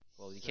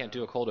Well, you can't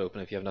do a cold open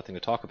if you have nothing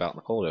to talk about in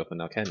the cold open,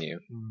 now can you?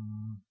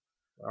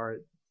 All right.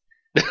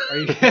 Are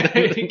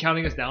you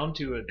counting us down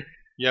to a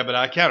Yeah, but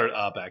I counted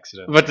up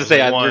accidentally. But to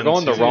say, One, you're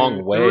going the two,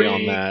 wrong way three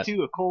on that.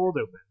 to a cold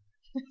open?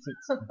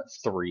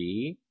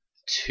 3,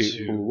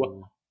 2.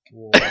 One.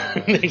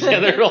 Yeah,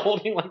 they're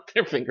holding like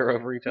their finger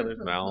over each other's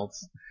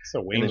mouths. It's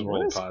a Wayne's And then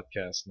World what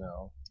podcast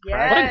now.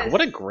 Yes.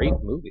 What a great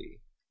movie.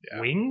 Yeah.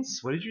 Wings?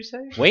 What did you say?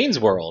 Wayne's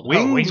World.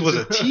 Wings Wings. was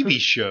a TV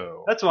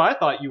show. That's why I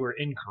thought you were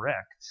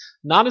incorrect.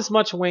 Not as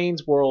much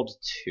Wayne's World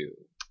 2.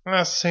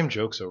 It's the same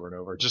jokes over and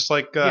over, just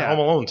like Yeah. Home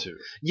Alone 2.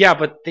 Yeah,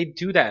 but they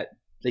do that.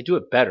 They do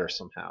it better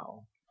somehow.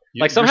 Like,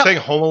 You're somehow- saying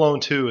Home Alone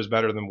 2 is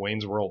better than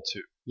Wayne's World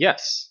 2.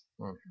 Yes.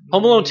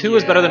 Home Alone 2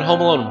 is better than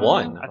Home Alone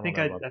 1. I think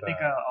know about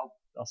that.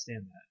 I'll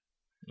stand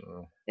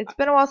that. It's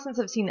been a while since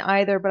I've seen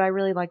either, but I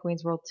really like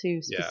Wayne's World 2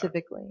 Yeah.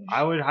 specifically.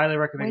 I would highly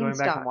recommend going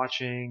back Wingstop. and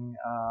watching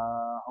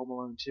Home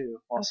Alone 2,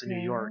 also New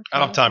Okay. York. I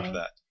don't have time for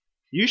that.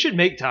 You should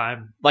make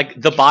time. Like,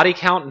 the body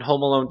count in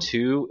Home Alone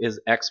 2 is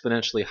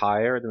exponentially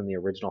higher than the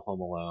original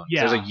Home Alone.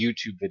 Yeah. There's a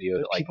YouTube video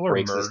that like People are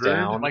breaks this murdered.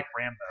 down. Like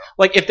Rambo.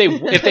 Like, if they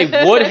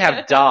would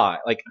have died,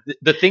 like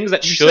the things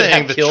that You're should saying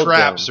have the killed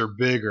traps them. are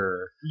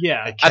bigger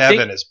Yeah. and I think-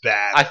 Kevin is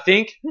bad. I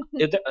think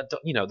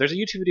there's a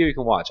YouTube video you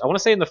can watch. I want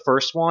to say in the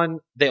first one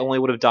they only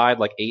would have died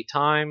like 8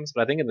 times,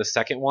 but I think in the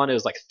second one it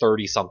was like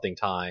 30 something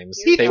times.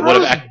 He They would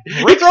throws have.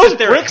 bricks at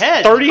their bricks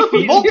head 30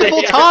 feet multiple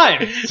in the air.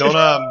 times.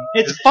 Don't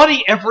It's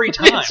funny every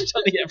time. It's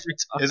funny every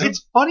time. Isn't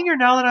It's funnier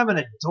now that I'm an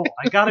adult.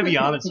 I gotta be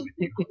honest with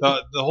you.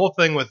 the whole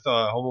thing with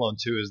Home Alone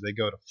 2 is they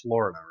go to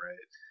Florida, right?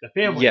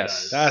 The family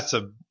Yes. does.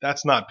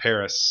 That's not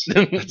Paris.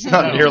 That's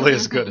not nearly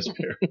as good as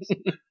Paris.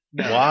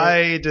 No.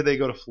 Why did they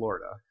go to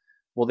Florida?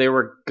 Well, they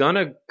were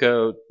gonna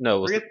go. No,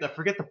 it was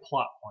Forget the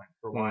plot point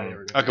for why they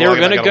were going. Okay, they well, were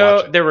I gonna gotta go.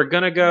 watch it. They were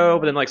gonna go,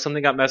 but then like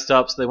something got messed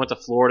up, so they went to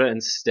Florida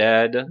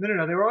instead. No.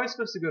 They were always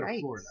supposed to go to Yikes.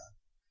 Florida.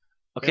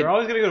 Okay. They were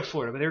always going to go to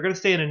Florida, but they were going to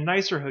stay in a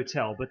nicer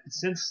hotel. But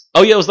since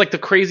Oh yeah, it was like the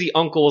crazy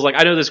uncle was like,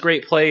 I know this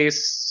great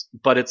place,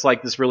 but it's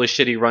like this really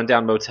shitty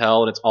rundown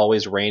motel, and it's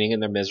always raining,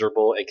 and they're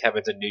miserable. And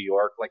Kevin's in New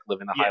York, like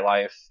living the high Yeah.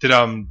 life.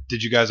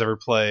 Did you guys ever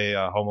play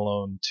Home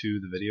Alone 2,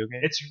 the video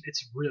game?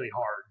 it's really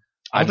hard.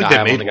 I don't think I they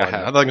don't made think I one.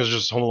 have. I think it was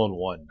just Home Alone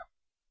 1.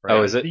 Right?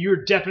 Oh, is it?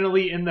 You're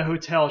definitely in the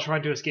hotel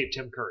trying to escape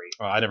Tim Curry.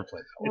 Oh, I never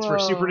played that. It's for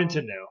Super Whoa.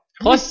 Nintendo.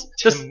 Plus,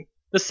 Tim-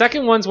 the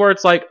second one's where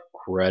it's like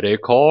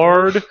credit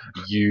card,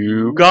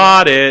 you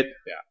got it.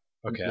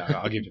 Okay,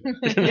 I'll give you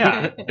that.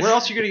 Yeah. Where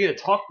else are you going to get a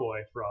Talk Boy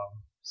from?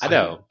 I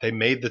know. They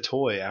made the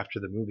toy after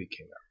the movie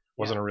came out.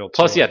 It wasn't a real toy.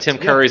 Plus, yeah, Tim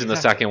Yeah, Curry's in the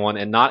exactly. second one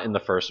and not in the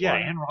first Yeah,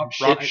 one. and Rob Rob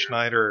Schneider.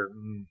 Schneider.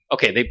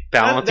 Okay, they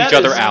balance That each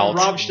other is out.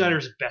 Rob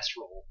Schneider's best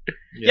role.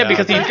 Yeah,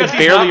 because he Because could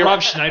he's barely. not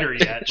Rob Schneider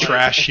yet. Like-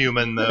 Trash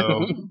human,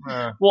 though.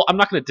 Well, I'm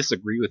not going to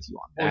disagree with you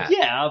on Well, that.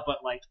 yeah, but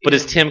like. But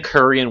is Tim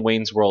Curry in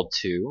Wayne's World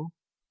 2?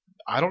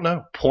 I don't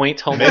know. Point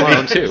Home Maybe.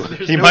 Alone 2.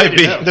 There's He no might way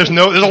be. to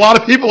know. There's a lot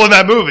of people in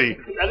that movie.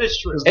 That is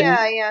true. And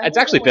Yeah. it's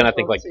actually been, I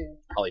think, Wayne's like- World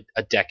Probably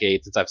a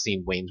decade since I've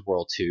seen Wayne's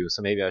World 2,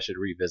 so maybe I should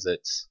revisit.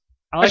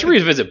 I I like should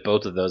revisit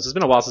both of those. It's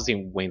been a while since I've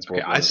seen Wayne's Okay,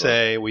 World. I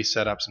say we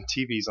set up some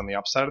TVs on the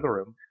opposite side of the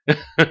room. Oh,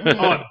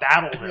 and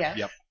Battle. Yes.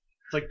 Yep.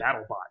 It's like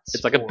BattleBots.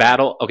 It's like a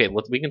battle. Okay,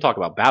 we can talk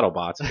about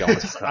BattleBots if y'all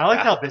want to talk I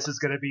like about how this is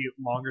going to be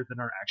longer than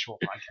our actual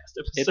podcast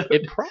that. episode.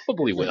 It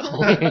probably will.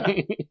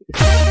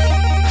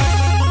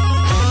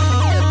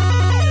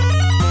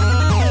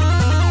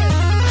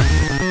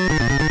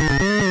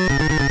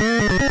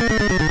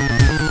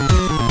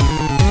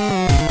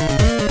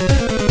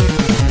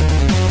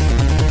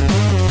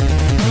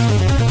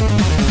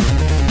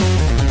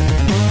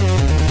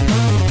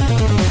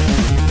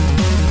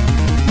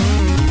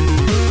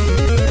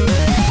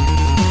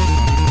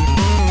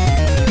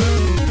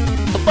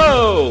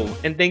 Hello,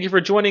 and thank you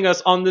for joining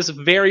us on this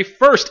very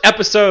first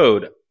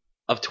episode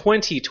of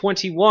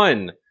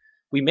 2021.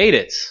 We made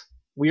it.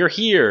 We are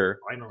here.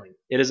 Finally.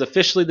 It is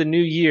officially the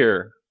new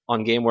year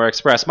on GameWare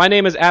Express. My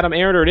name is Adam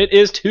Aroner, and it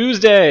is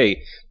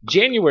Tuesday,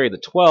 January the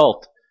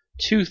 12th,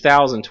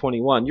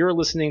 2021. You're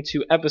listening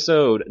to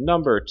episode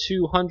number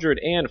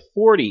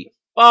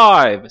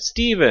 245.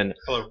 Steven,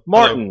 Hello.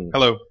 Martin.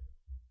 Hello.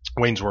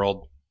 Wayne's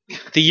World.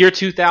 the year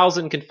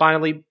 2000 can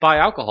finally buy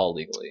alcohol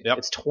legally. Yep.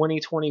 It's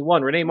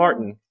 2021. Renee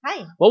Martin,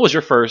 Hi. what was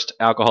your first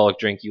alcoholic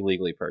drink you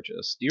legally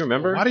purchased? Do you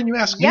remember? Why didn't you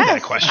ask me Yes,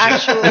 that question?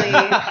 actually,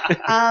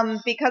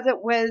 because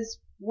it was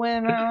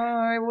when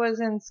I was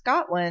in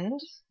Scotland.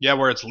 Yeah,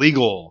 where it's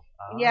legal.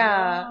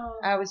 Yeah,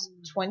 I was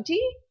 20?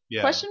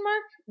 Yeah. Question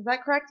mark? Is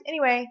that correct?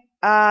 Anyway,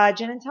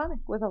 gin and tonic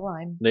with a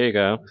lime. There you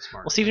go.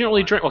 Smart. Well, Steve, you don't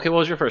really drink. Okay, what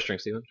was your first drink,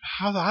 Steven?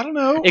 I don't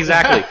know.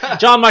 Exactly.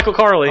 John Michael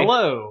Carley.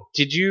 Hello.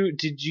 Did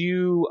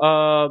you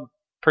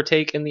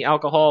partake in the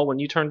alcohol when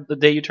the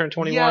day you turned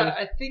 21? Yeah,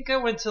 I think I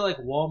went to like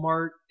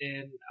Walmart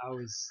and I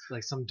was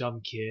like some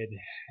dumb kid and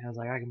I was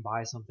like, I can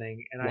buy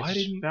something, and Why I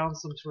just didn't- found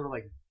some sort of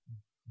like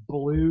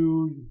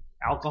blue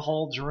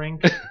alcohol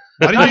drink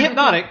Not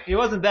hypnotic. It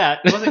wasn't that.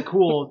 It wasn't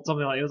cool.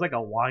 Something like it was like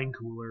a wine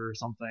cooler or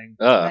something.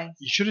 Nice.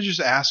 You should have just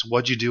asked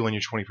what'd you do on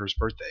your 21st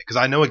birthday, because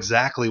I know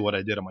exactly what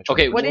I did on my 21st.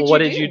 Okay, What did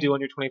what you did do? you do on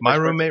your 21st My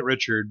birthday? roommate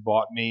Richard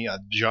bought me a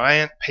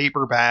giant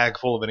paper bag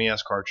full of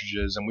NES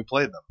cartridges, and we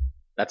played them.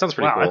 That sounds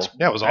pretty Wow, cool. that's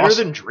Yeah, it was better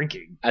awesome. than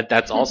drinking.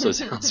 That also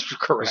sounds It was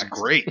correct.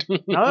 great.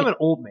 Now that I'm an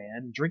old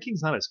man,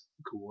 drinking's not as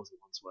cool as it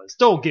once was.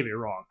 Don't get me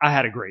wrong. I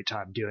had a great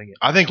time doing it.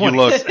 I think you 20.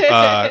 look.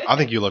 I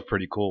think you look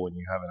pretty cool when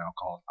you have an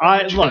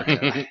alcoholic.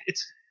 Look,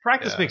 it's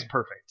practice Yeah. makes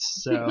perfect.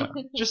 So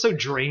just so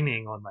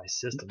draining on my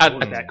system. I- It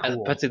wasn't that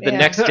cool. But the Yeah.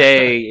 next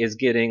day is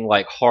getting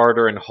like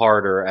harder and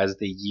harder as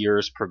the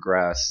years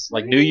progress.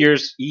 Like New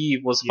Year's Eve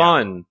was Yeah.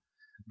 fun,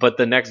 but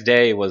the next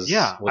day was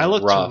Yeah, was I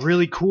looked rough.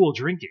 really cool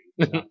drinking.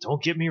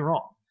 Don't get me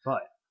wrong,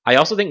 but I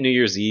also think New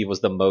Year's Eve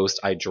was the most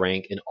I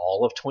drank in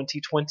all of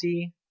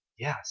 2020.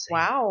 yeah, same.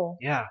 Wow.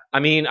 Yeah,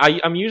 I mean,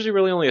 I'm usually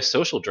really only a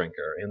social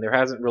drinker, and there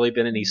hasn't really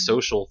been any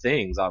social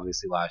things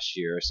obviously last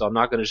year, so I'm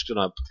not just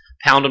gonna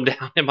pound them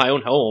down in my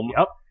own home.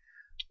 Yep.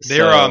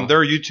 There are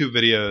YouTube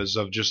videos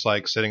of just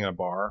like sitting in a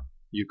bar.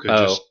 You could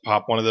Oh. just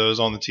pop one of those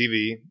on the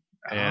TV,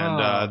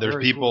 and there's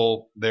very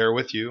people there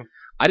with you.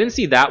 I didn't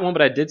see that one,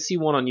 but I did see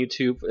one on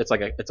YouTube. It's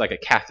like a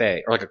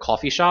cafe or like a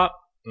coffee shop,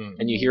 Mm.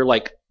 and you hear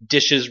like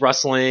dishes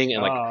rustling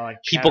and like like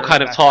people chatter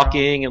kind of background,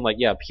 talking and like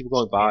people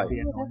going by,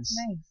 ambient Oh, noise. that's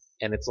nice.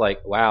 and it's like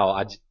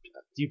wow.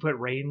 Do you put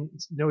rain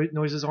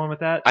noises on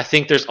with that? I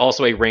think there's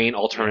also a rain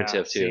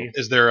alternative Yeah, too. see?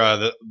 Is there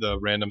the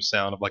random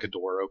sound of like a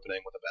door opening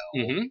with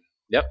a bell? hmm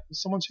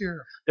Someone's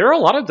here. There are a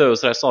lot of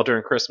those that I saw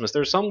during Christmas.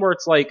 There's some where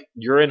it's like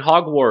you're in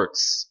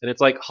Hogwarts and it's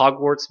like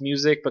Hogwarts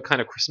music but kind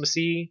of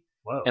Christmassy,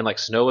 Whoa. and like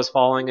snow is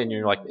falling and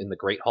you're like in the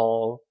Great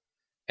Hall.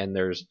 And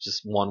there's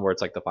just one where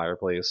it's like the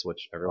fireplace,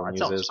 which everyone that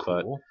sounds uses.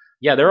 But cool.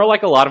 yeah, there are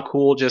like a lot of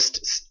cool, they're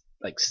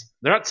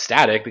not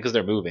static because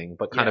they're moving,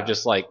 but kind of Yeah.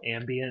 just like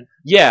Ambient.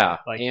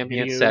 Like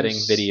ambient videos. setting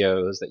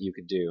videos that you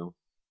could do.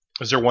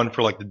 Is there one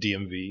for like the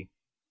DMV?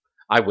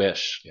 I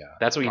wish. Yeah.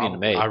 That's what you need to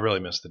make. I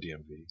really miss the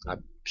DMV.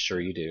 I'm sure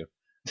you do.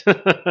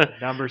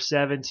 Number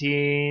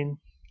 17.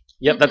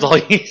 Yep, that's all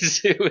you need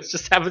to do is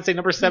just have it say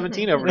number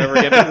 17 over and over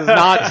again. Because it's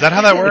not. Is that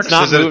how that works? It's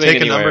not Does it moving take a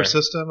anywhere. number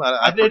system? I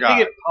I think forgot.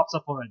 it pops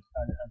up on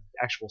an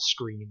actual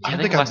screen. I don't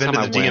think think I've last been to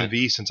time the I went-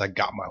 DMV since I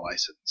got my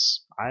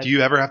license. I- Do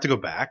you ever have to go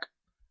back?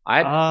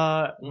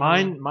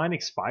 Mine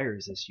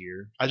expires this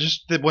year. I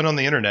just went on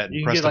the internet and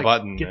You can pressed get, the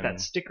button. get and that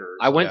sticker.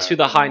 I went Yeah. to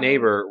the High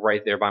Neighbor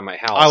right there by my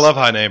house. I love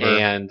High Neighbor.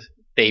 And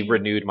they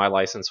renewed my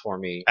license for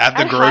me. At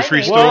the At grocery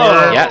High store.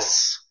 Neighbor.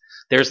 Yes.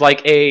 There's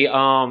like a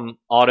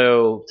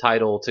auto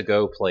title to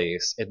go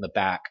place in the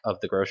back of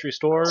the grocery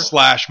store.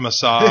 Slash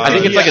massage. I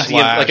think it's like a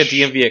slash-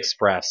 DMV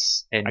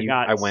Express, and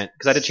I went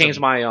because I had to change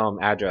some- my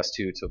address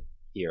to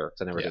here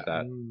because I never did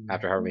that Mm.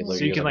 after however many So So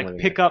you years can I've like been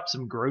living pick up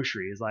some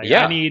groceries. Like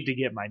Yeah. I need to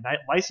get my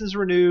license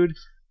renewed,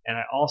 and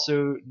I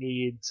also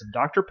need some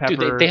Dr Pepper.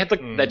 here. Dude, they had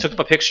Mm. they took up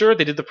a picture,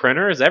 they did the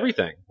printer, is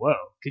everything. Whoa!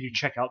 Could you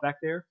check out back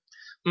there?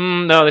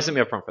 No, they sent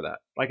me up front for that.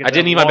 Like I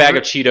didn't need my bag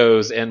of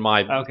Cheetos and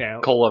my Okay.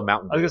 Cola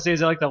Mountain I was gonna say,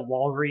 is it like the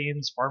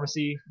Walgreens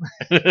pharmacy?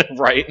 Dew.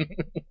 Right.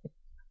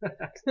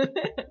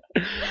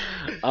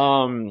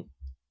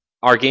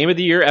 Our Game of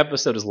the Year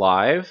episode is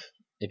live.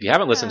 If you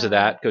haven't listened to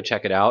Yeah. that, go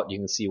check it out. You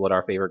can see what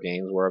our favorite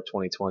games were of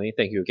 2020.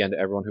 Thank you again to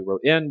everyone who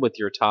wrote in with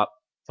your top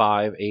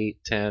 5, 8,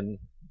 10,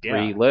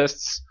 3 Yeah.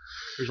 lists.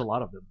 There's a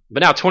lot of them.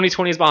 But now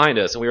 2020 is behind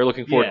us, and we are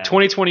looking forward Yeah. to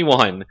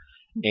 2021,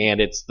 and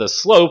it's the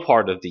slow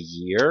part of the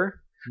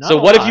year. Not So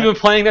a what have you lot. been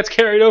playing that's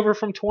carried over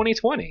from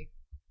 2020?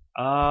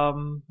 I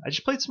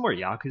just played some more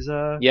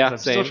Yakuza. 'cause Yeah, I'm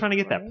same. still trying to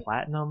get that Right.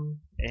 platinum.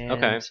 And,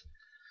 Okay.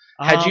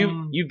 Had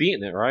um, you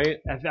beaten it, right?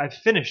 I've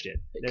finished it.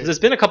 Because it's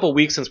been a couple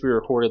weeks since we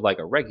recorded like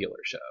a regular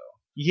show.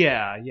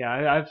 Yeah.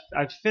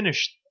 I've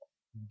finished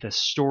the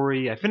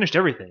story. I finished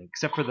everything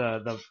except for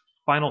the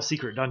final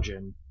secret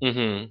dungeon,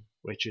 Mm-hmm.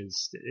 which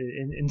is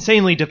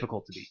insanely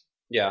difficult to beat.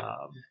 Yeah.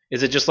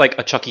 Is it just like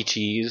a Chuck E.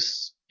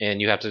 Cheese, and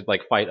you have to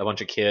like fight a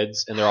bunch of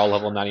kids, and they're all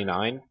level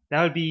 99?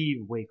 That would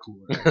be way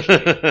cooler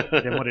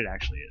actually, than what it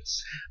actually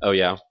is. Oh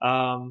yeah.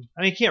 I mean,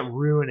 you can't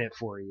ruin it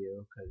for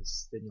you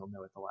because then you'll know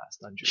what the last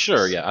dungeon.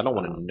 Sure. is. Yeah. I don't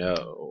want to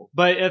know.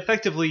 But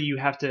effectively, you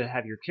have to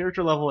have your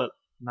character level at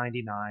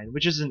 99,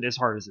 which isn't as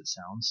hard as it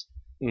sounds.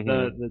 Mhm.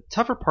 The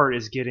tougher part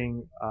is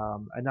getting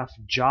enough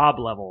job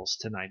levels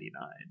to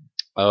 99.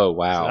 Oh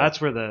wow. So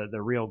that's where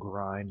the real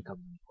grind comes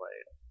into play.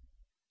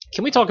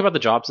 Can we talk about the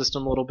job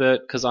system a little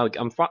bit? Because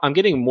I'm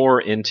getting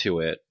more into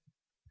it,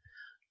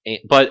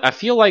 but I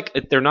feel like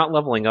they're not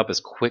leveling up as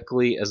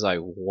quickly as I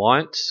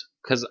want.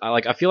 Because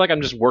I feel like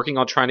I'm just working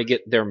on trying to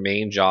get their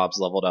main jobs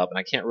leveled up, and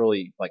I can't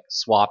really like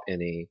swap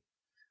any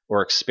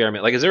or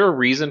experiment. Like, is there a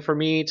reason for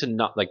me to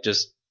not like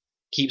just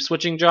keep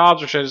switching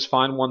jobs, or should I just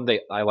find one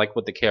that I like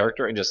with the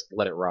character and just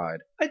let it ride?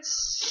 I'd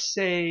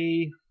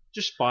say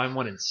just find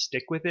one and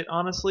stick with it,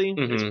 honestly.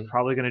 Mhm. It's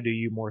probably going to do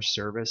you more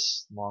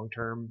service long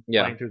term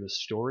Yeah. playing through the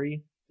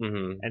story.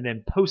 Mm-hmm. And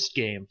then post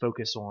game,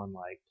 focus on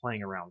like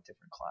playing around with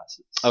different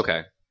classes.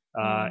 Okay.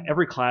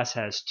 Every class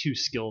has 2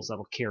 skills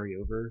that'll carry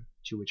over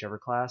to whichever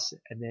class,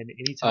 and then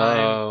anytime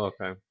Oh,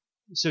 okay.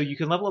 so you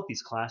can level up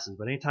these classes,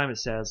 but anytime it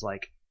says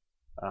like,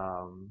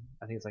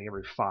 I think it's like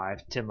every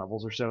 5-10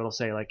 levels or so, it'll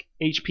say like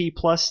HP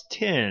plus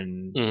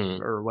 10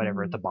 or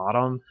whatever at the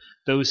bottom.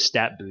 Those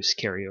stat boosts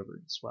carry over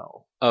as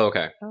well. Oh,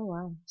 okay. Oh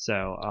wow.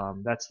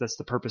 So that's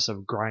the purpose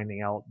of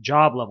grinding out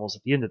job levels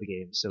at the end of the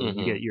game, so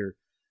you get your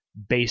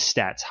base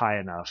stats high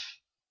enough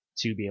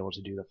to be able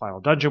to do the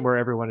final dungeon where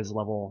everyone is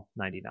level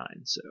 99.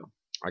 So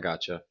I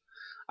gotcha.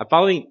 I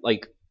finally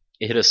like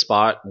hit a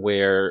spot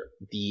where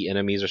the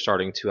enemies are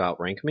starting to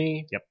outrank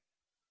me. Yep.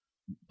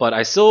 But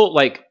I still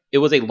like it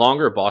was a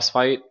longer boss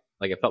fight.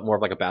 Like it felt more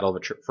of like a battle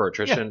of for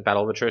attrition,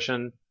 battle of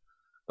attrition.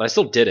 But I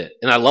still did it,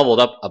 and I leveled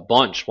up a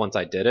bunch once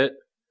I did it.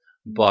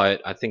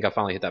 But I think I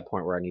finally hit that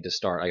point where I need to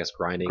start, I guess,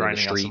 grinding in the out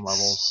streets. some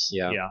levels.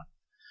 Yeah. Yeah.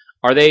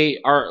 Can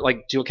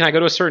I go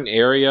to a certain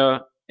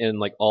area and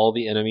like all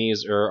the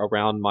enemies are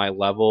around my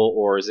level,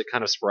 or is it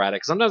kind of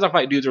sporadic? Sometimes I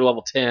fight dudes who are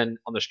level 10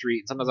 on the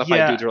street. Sometimes I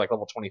fight dudes who are like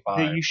level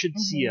 25. You should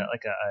see a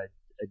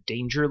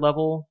danger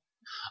level.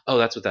 Oh,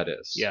 that's what that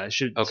is. Yeah, it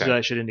should. Okay. So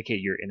that should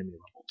indicate your enemy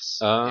levels.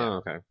 Oh,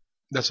 okay.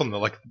 That's on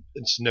the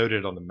it's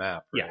noted on the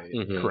map, right?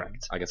 Yeah, Mhm.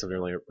 correct. I guess I've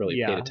never really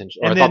Yeah. paid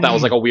attention. Or And I thought then- that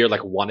was like a weird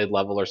like wanted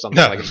level or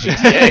something. No. Like it's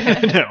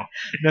GTA.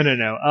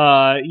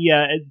 No.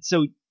 Yeah.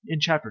 So in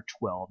chapter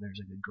 12, there's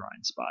a good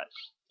grind spot.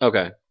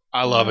 Okay.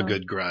 I love a Yeah.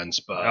 good grind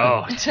spot.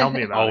 Oh, tell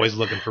me about Always it.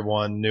 looking for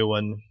one new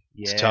one.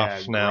 Yeah,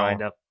 tough now.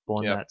 grind up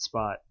on Yep. that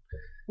spot.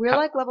 We're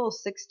like level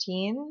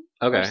 16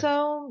 or Okay.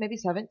 so, maybe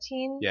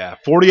 17. Yeah,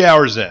 40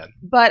 hours in.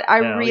 But I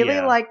Oh, really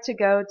yeah. like to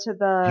go to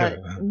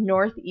the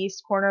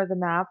northeast corner of the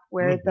map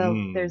where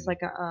Mhm. there's like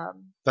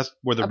That's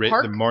where A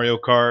park? the Mario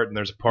Kart and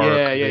there's a park.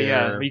 Yeah.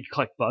 there. Where you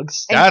collect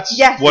bugs. and- That's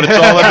yes, what it's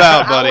all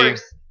about, buddy.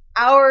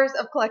 Hours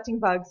of collecting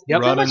bugs. Yep.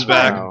 It's so Running much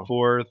back fun. and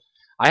forth.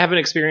 I haven't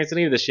experienced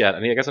any of this yet. I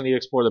guess I need to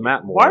explore the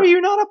map more. Why are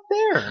you not up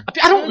there?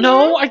 I don't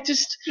know. I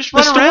just the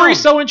run story's around.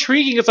 so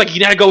intriguing. It's like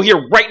you gotta go here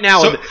right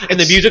now, So and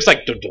the music's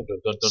like dun, dun, dun,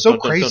 dun, dun, so dun,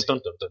 dun, crazy.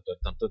 dun, dun, dun,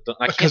 dun, dun, dun.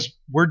 I can't. Because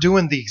we're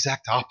doing the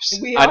exact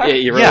opposite. We are. It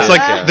really It's is, like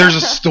yeah. there's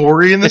a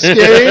story in this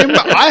game.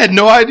 I had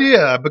no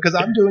idea because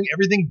I'm doing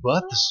everything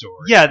but the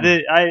story. Yeah,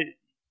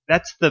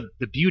 that's the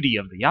beauty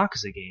of the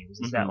Yakuza games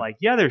is that Mhm. like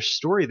there's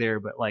story there,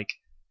 but like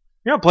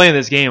you're not playing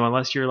this game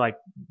unless you're like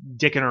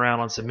dicking around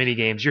on some mini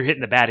games. You're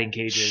hitting the batting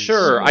cages.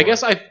 Sure. I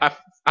guess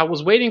I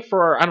was waiting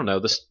for I don't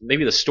know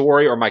maybe the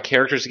story or my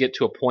characters to get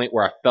to a point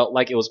where I felt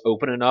like it was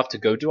open enough to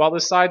go do all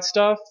this side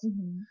stuff.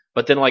 Mhm.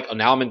 But then like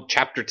now I'm in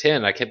chapter 10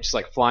 and I kept just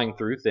like flying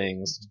through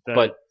things. The-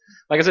 But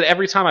like I said,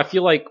 every time I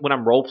feel like when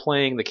I'm role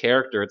playing the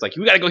character, it's like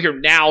you got to go here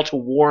now to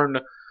warn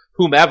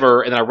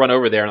whomever, and then I run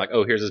over there and like,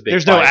 oh, here's this big.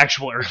 There's no fight.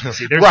 actual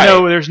urgency. There's Right.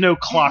 there's no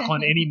clock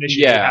on any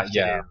mission. you Yeah, have to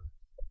yeah. do.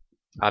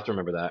 I have to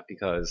remember that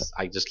because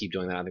I just keep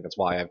doing that. I think that's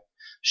why I've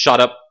shot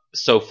up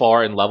so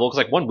far in level. Because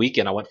like one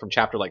weekend I went from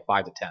chapter like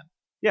 5 to 10.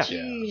 Yeah.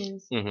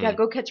 Jeez. Mhm. Yeah,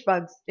 go catch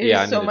bugs. It is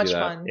Yeah, I so need to much do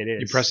that. fun. It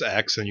is. You press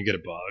X and you get a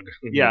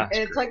bug. Yeah.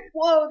 And it's like,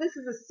 whoa, this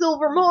is a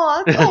silver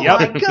moth. Oh Yep.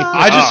 my god.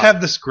 I just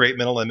have this great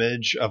mental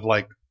image of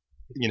like,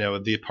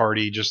 the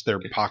party, just their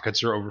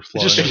pockets are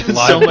overflowing Just with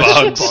so live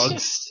much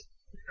bugs.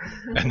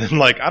 And then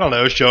like, I don't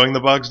know, showing the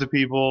bugs to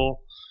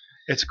people.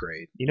 It's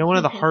great. You know, one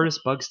of the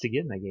hardest bugs to get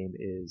in that game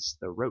is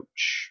the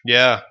roach.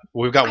 Yeah.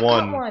 We've got I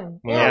one. got one.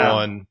 We Yeah. got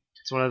one.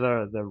 It's one of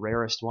the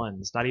rarest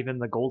ones. Not even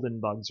the golden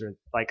bugs are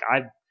like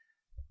I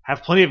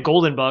have plenty of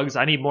golden bugs.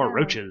 I need more Yeah.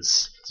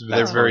 roaches. They're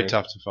That's very funny.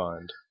 tough to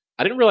find.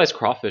 I didn't realize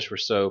crawfish were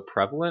so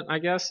prevalent. I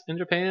guess in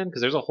Japan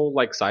because there's a whole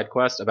like side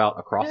quest about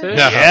a crawfish.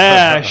 Yeah.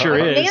 Yeah, sure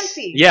is.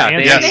 Nancy. Yeah,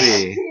 Nancy.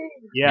 Nancy.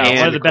 Yeah, And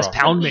one of the best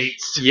crawfish. pound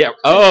mates. Yeah.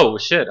 Oh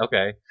shit.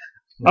 Okay.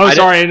 Oh, I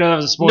sorry, I know that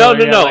was a spoiler.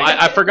 No. Yeah, like-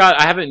 I forgot.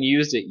 I haven't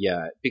used it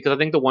yet because I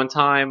think the one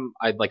time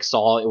I like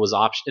saw it was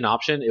an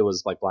option. It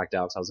was like blacked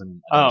out because I was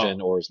in a Oh.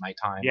 dungeon or it was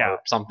nighttime Yeah. or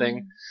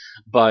something.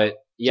 But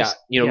yeah, Just-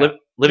 yeah.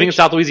 living in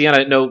South Louisiana, I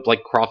didn't know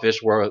like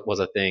crawfish was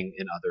a thing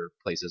in other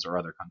places or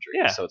other countries.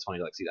 Yeah. So it's funny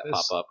to like see that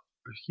It's- pop up.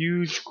 A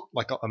huge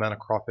amount of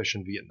crawfish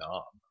in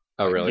Vietnam.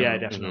 Oh really? Yeah,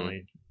 Mhm.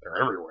 definitely.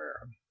 They're everywhere.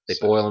 They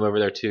So, boil them over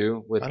there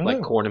too with I don't like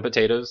know. corn and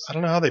potatoes. I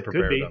don't know how they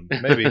prepare be.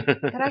 them. Maybe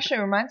That actually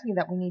reminds me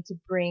that we need to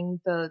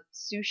bring the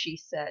sushi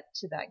set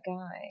to that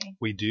guy.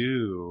 we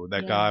do.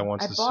 That Yeah, guy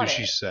wants I the bought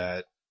sushi it.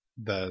 set.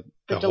 The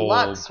The whole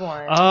deluxe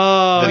one.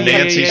 Oh, the yeah,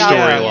 Nancy yeah,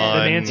 yeah.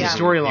 storyline. The Nancy Yeah.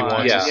 storyline. He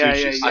wants Yeah. a yeah,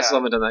 sushi yeah, set. I still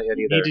haven't done that yet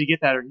You either. need to get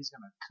that, or he's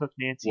gonna cook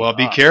Nancy. Well,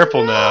 be up.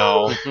 careful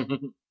now.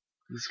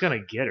 He's gonna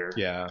get her.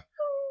 Yeah.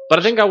 But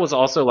I think I was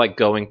also like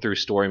going through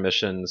story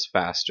missions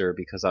faster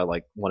because I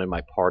like wanted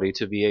my party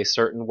to be a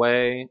certain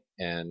way,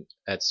 and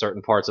at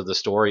certain parts of the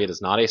story it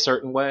is not a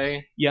certain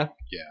way. Yeah.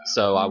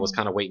 So I was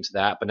kind of waiting to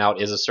that, but now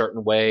it is a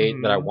certain way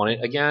that I Mhm. want it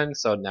again.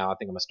 So now I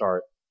think I'm gonna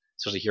start,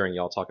 especially hearing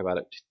y'all talk about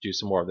it, to do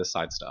some more of this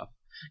side stuff.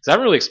 Because I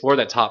haven't really explored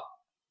that top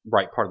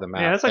right part of the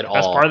map. Yeah, that's like at the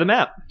best all. part of the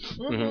map.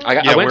 Mhm. Mhm.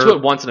 I went to we're-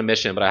 it once in a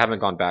mission, but I haven't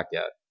gone back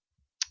yet.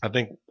 I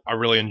think I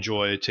really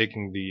enjoy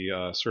taking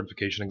the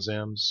certification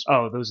exams.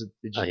 Oh, those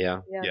are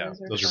Yeah. Yeah,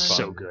 those are fun.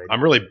 so good.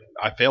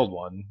 I failed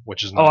one,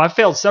 which is Oh, not I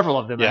failed several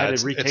of them. Yeah, I had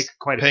it's- to retake it's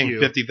quite a paying few.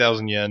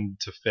 50,000 yen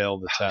to fail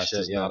the test shit,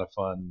 is yeah. not a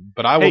fun.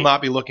 But I will Hey.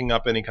 not be looking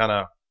up any kind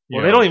of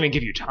Well, they don't even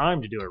give you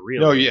time to do it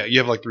really. No, yeah, you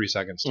have like 3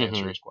 seconds to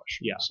answer Mhm. his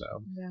question. Yeah. So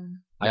Yeah.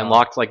 I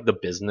unlocked like the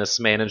business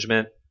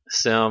management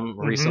sim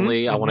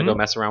recently. I want to go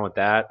mess around with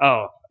that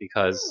Oh,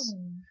 because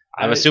Hmm.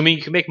 I'm assuming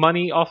you can make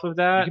money off of you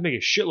that. can make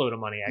a shitload of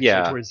money actually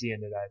Yeah. towards the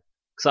end of that.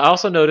 So I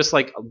also noticed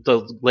like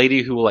the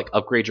lady who will like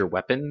upgrade your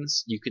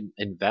weapons, you can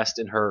invest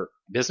in her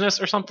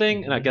business or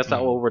something, and I guess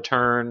that will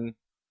return.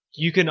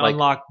 You can Like-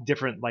 unlock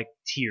different like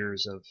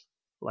tiers of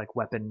like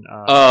weapon.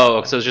 So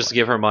it's just to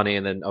give her money,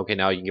 and then okay,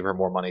 now you can give her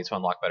more money to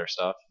unlock better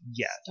stuff.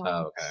 Yeah,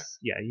 Oh, okay.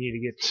 yeah. You need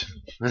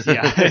to get.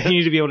 Yeah, you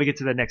need to be able to get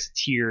to the next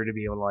tier to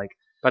be able to like.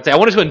 But I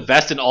wanted to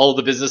invest in all of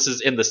the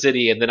businesses in the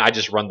city, and then I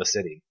just run the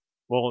city.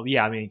 Well,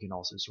 yeah. I mean, you can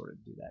also sort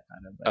of do that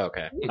kind of. But,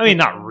 Okay. I mean,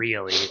 not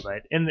really,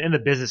 but in the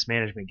business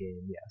management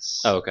game,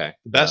 yes. Okay.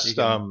 the best you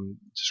can-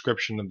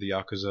 description of the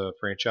Yakuza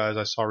franchise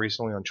I saw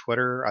recently on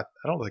Twitter. I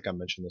don't think I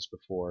mentioned this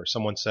before.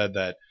 Someone said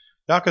that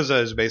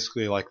Yakuza is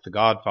basically like The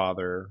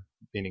Godfather,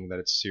 meaning that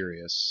it's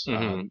serious,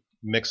 Mhm.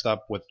 mixed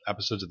up with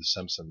episodes of The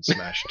Simpsons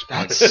smashed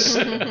That's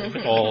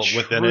all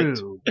within it.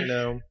 true. You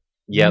know,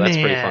 Yeah, that's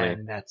pretty Man,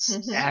 funny.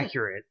 That's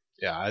accurate.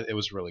 yeah, it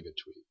was a really good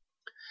tweet.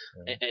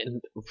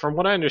 And from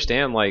what I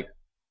understand, like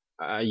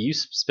you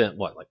spent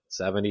what, like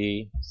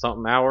 70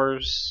 something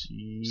hours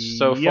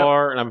so Yep.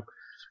 far, and I'm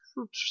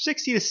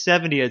 60 to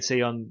 70, I'd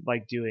say, on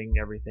like doing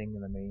everything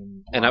in the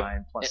main And I-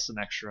 line plus some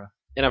extra.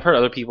 and I've heard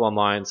other people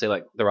online say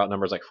like their out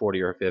numbers like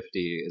 40 or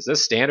 50. Is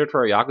this standard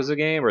for a Yakuza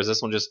game, or is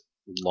this one just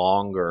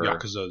longer?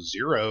 Yakuza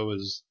 0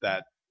 is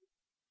that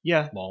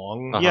Yeah.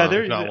 long. Uh-huh. Yeah, if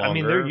they're. not I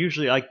mean, they're longer.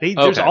 usually like they.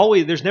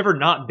 Okay. There's never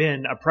not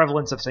been a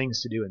prevalence of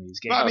things to do in these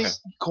games. But I mean, Okay.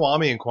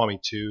 Kiwami and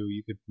Kiwami 2,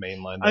 you could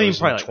mainline those I mean, in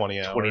probably like 20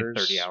 hours. 20,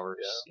 30 hours.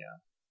 Yeah.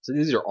 So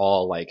these are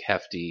all like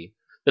hefty.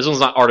 This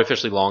one's not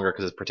artificially longer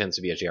because it pretends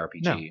to be a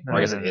JRPG. No, or I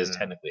guess no, it no, is no.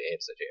 technically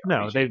it's a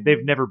JRPG. No,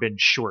 they've never been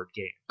short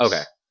games.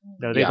 Okay.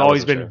 No, they've Yeah, I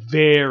always wasn't been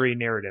very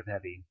narrative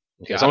heavy.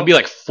 Okay, so I'm gonna be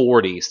like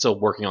 40, still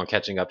working on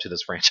catching up to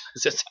this franchise.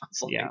 It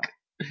sounds like. Yeah.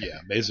 Yeah,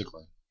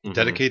 basically. Mhm.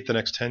 Dedicate the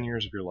next 10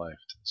 years of your life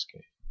to this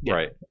game. Yeah.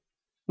 Right.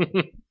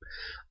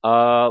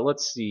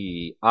 Let's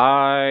see.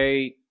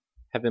 I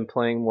have been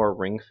playing more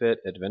Ring Fit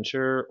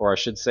Adventure, or I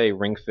should say,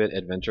 Ring Fit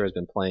Adventure has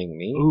been playing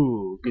me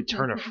Ooh, good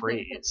turn of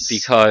phrase.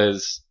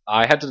 because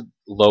I had to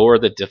lower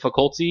the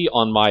difficulty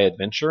on my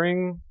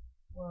adventuring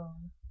Whoa.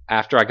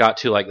 after I got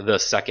to like the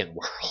second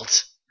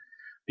world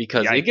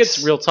because it Yikes.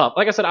 gets real tough.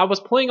 Like I said, I was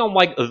playing on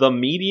like the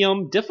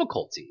medium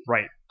difficulty.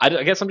 Right.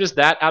 I guess I'm just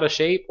that out of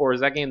shape, or is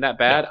that game that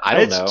bad? I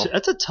don't know.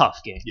 That's a tough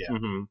game. Yeah.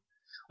 hmm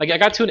Like I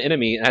got to an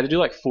enemy and I had to do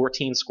like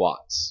 14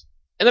 squats,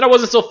 and then I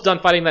wasn't still done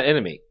fighting that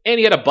enemy, and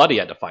he had a buddy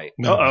I had to fight.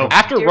 Uh-oh.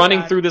 After Dear running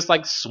God. through this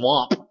like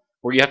swamp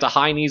where you have to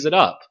high knees it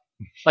up,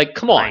 like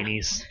come on.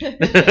 Tinies.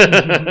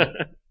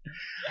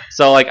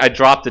 So like I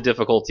dropped the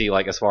difficulty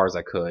like as far as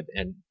I could,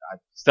 and I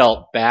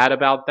felt bad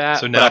about that.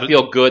 So but now I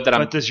feel good that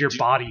I'm. But does your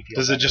body feel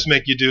Does it better? just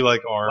make you do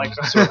like arm like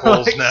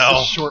circles like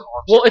now? Short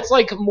arm Well, it's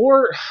like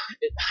more.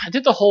 I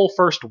did the whole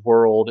first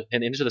world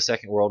and into the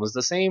second world. It's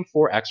the same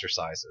 4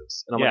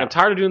 exercises, and I'm Yeah. like, I'm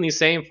tired of doing these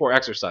same 4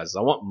 exercises.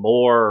 I want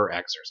more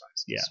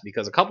exercises. Yeah.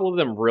 Because a couple of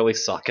them really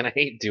suck, and I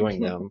hate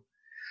doing them.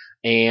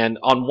 And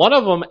on one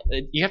of them,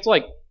 you have to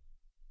like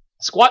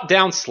squat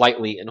down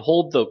slightly and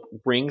hold the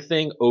ring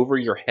thing over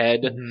your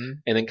head, Mhm.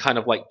 and then kind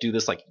of like do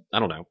this like I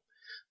don't know.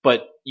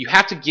 But you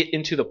have to get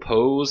into the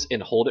pose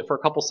and hold it for a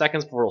couple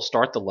seconds before it'll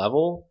start the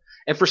level.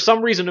 And for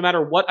some reason, no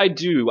matter what I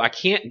do, I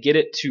can't get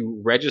it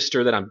to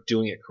register that I'm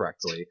doing it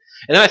correctly.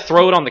 And then I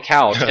throw it on the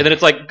couch, and then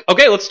it's like,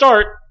 okay, let's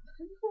start.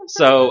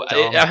 So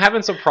Dumb. I'm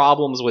having some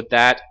problems with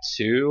that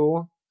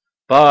too,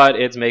 but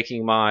it's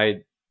making my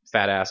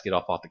fat ass get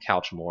off the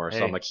couch more. So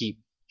Hey. I'm gonna keep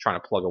trying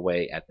to plug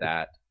away at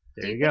that.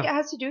 There Do you you think go. it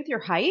has to do with your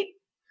height?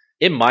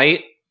 It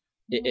might.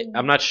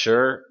 I'm not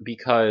sure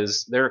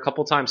because there are a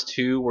couple times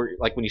too where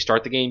like when you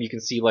start the game you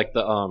can see like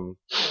the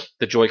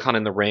Joy-Con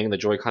in the ring, the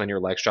Joy-Con in your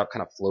leg strap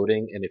kind of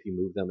floating, and if you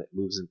move them it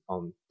moves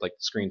on like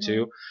the screen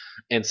too.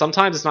 And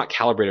sometimes it's not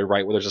calibrated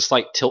right where there's a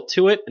slight tilt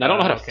to it, and I don't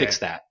know how to Okay. fix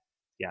that.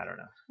 Yeah, I don't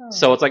know. Oh.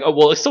 So it's like, oh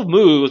well, it still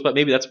moves, but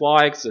maybe that's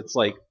why. 'Cause it's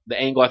like the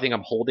angle I think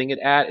I'm holding it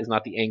at is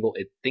not the angle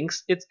it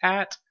thinks it's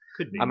at.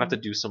 Could be. I'm gonna have to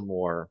do some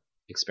more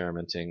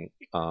experimenting.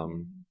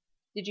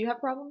 Did you have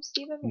problems,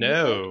 Steven? when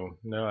you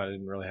No, I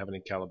didn't really have any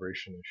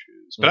calibration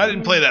issues. But I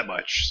didn't play that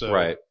much, so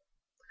Right.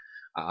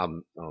 I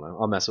don't know.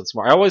 I'll mess with some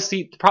more. I always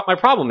see my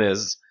problem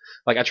is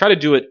like I try to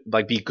do it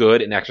like be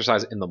good and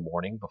exercise in the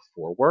morning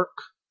before work,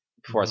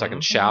 before so I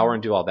can shower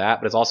and do all that.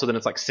 But it's also then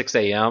it's like 6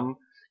 a.m.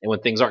 and when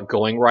things aren't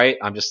going right,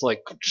 I'm just like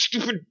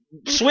stupid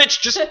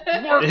switch, just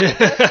work.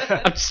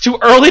 I'm just too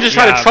early to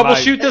try Yeah, to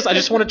troubleshoot this. I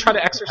just want to try to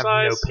I have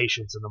exercise. no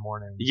patience in the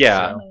morning.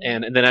 Yeah, so.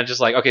 and then I'm just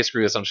like, okay,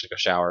 screw this. I'm just gonna go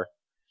shower.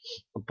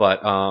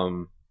 But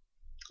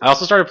I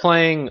also started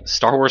playing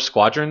Star Wars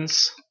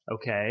Squadrons.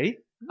 Okay.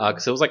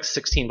 Because it was like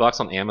 $16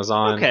 on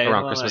Amazon Okay,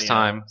 around well, Christmas yeah.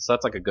 time, so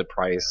that's like a good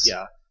price.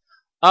 Yeah.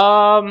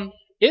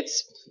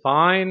 It's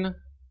fine.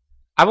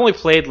 I've only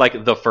played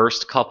like the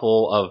first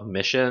couple of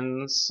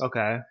missions.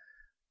 Okay.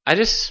 I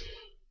just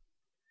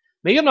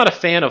maybe I'm not a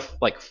fan of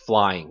like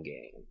flying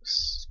games.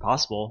 It's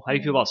possible. How do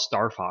you feel about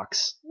Star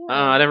Fox?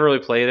 I never really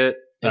played it,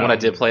 and when I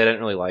did play it, I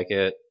didn't really like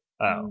it.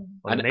 Oh,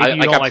 well, I maybe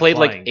you don't I like played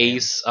like flying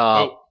games. Ace.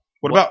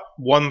 What about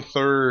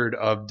 1/3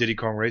 of Diddy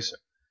Kong Racing?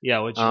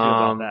 Yeah, what'd you feel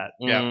about that?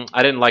 Yeah.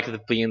 I didn't like the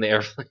being the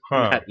airplane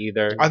that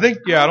either. I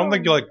don't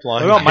think you like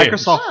flying. What about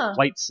games. Microsoft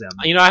Flight Sim?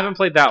 I haven't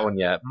played that one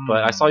yet,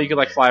 but I saw you could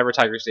like fly over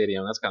Tiger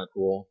Stadium. That's kind of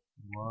cool.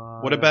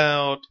 What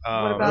about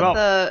What about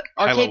the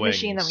Pilot arcade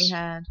machine that Wings? we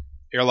had?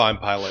 airline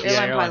pilots?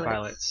 Airline Airline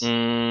pilots. You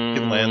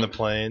can land the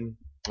plane.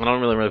 I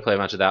don't really play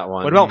much of that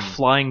one. What about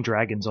Flying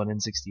Dragons on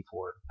N64?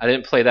 I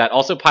didn't play that.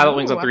 Also, Pilot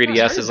Wings on I've never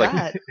 3DS heard is of like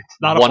that. It's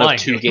not one a of flying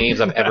 2 game. games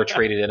I've ever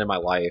traded in my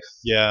life.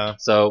 Yeah.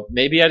 So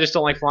maybe I just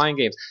don't like flying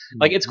games.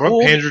 Like it's What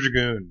cool. about Panzer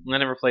Dragoon? I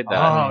never played that.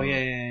 Oh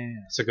yeah.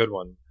 It's a good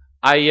one.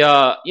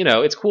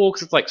 It's cool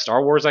because it's like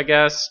Star Wars, I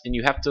guess, and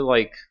you have to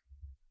like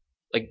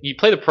you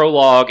play the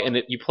prologue and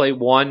you play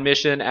one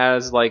mission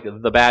as like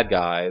the bad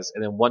guys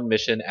and then one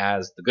mission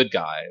as the good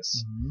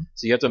guys. Mm-hmm.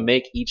 So you have to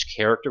make each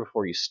character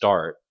before you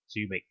start. So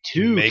you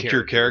make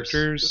your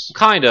characters.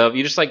 Kind of.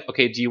 You just like,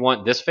 okay, do you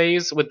want this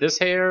phase with this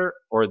hair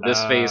or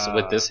this face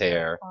with this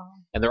hair?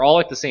 And they're all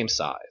like the same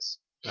size.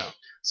 Oh.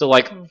 So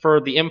like for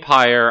the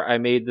Empire, I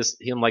made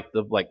him like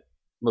the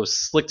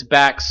most slicked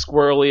back,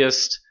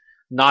 squirreliest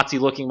Nazi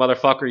looking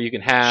motherfucker you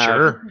can have.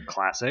 Sure.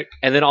 Classic.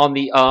 And then on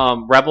the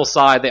Rebel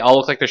side, they all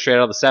look like they're straight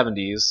out of the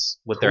 70s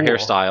with their Cool.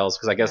 hairstyles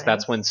because I guess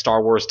that's when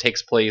Star Wars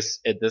takes place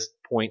at this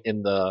point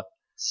in the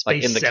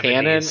Space in the 70s.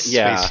 canon.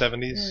 Yeah. Space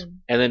 70s.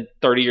 And then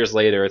 30 years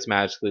later, it's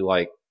magically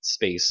like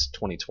space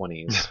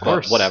 2020s. Of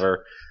course. But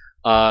whatever.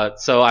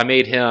 So I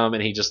made him,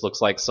 and he just looks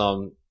like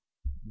some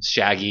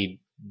shaggy,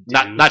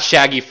 not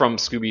Shaggy from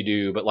Scooby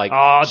Doo, but like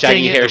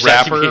shaggy hair,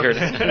 shaggy beard.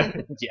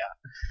 Yeah.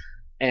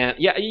 And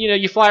yeah,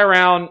 you fly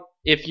around.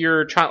 If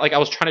you're trying, I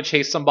was trying to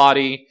chase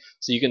somebody,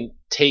 so you can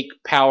take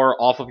power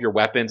off of your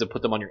weapons and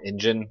put them on your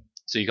engine,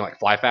 so you can like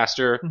fly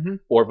faster,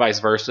 or vice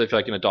versa. If you're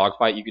like in a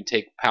dogfight, you can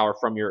take power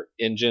from your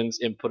engines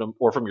and put them,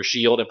 or from your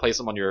shield and place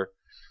them on your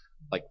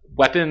like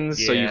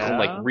weapons, so you can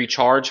like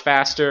recharge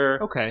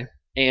faster. Okay.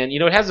 And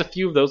it has a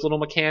few of those little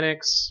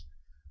mechanics,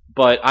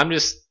 but I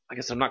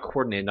guess I'm not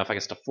coordinated enough, I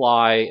guess, to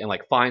fly and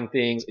like find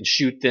things and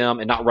shoot them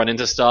and not run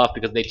into stuff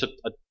because they took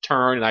a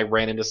turn and I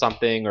ran into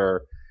something,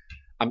 or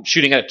I'm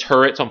shooting at a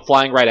turret, so I'm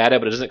flying right at it,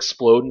 but it doesn't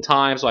explode in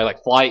time, so I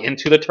like fly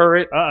into the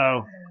turret.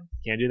 Uh-oh.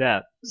 Can't do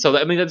that. So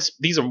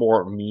these are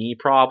more me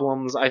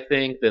problems, I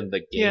think, than the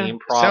game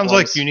problems. Sounds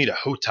like you need a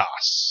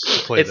HOTAS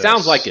to play It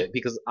sounds like it,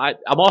 because I'm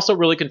also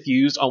really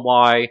confused on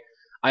why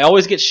I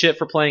always get shit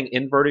for playing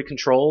inverted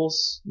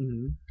controls.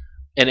 Mm-hmm.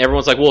 And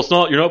everyone's like, well,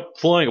 you're not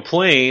flying a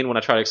plane. When I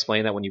try to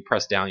explain that when you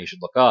press down, you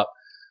should look up.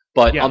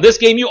 But on this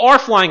game, you are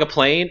flying a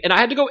plane, and I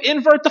had to go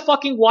invert the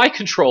fucking Y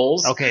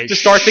controls to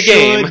start the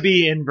game. Should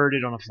be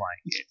inverted on a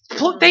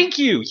flying game. Thank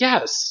you.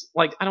 Yes.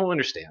 I don't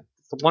understand.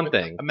 It's the one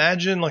thing.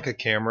 Imagine like a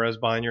camera is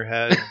behind your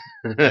head,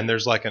 and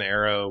there's like an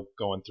arrow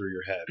going through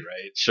your head,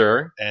 right?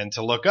 Sure. And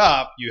to look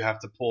up, you have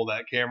to pull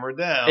that camera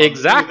down.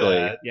 Exactly.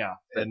 Yeah.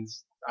 And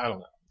I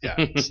don't know. Yeah.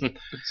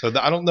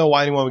 I don't know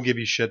why anyone would give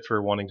you shit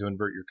for wanting to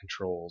invert your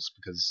controls,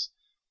 because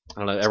I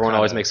don't know. Everyone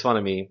always makes fun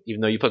of me,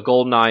 even though you put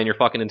GoldenEye in your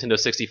fucking Nintendo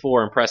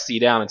 64 and press C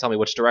down and tell me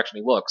which direction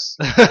he looks.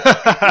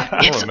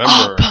 I don't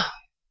remember. Up.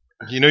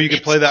 You can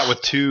play that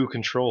with 2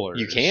 controllers.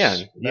 You can.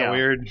 Isn't that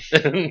weird?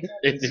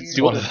 it's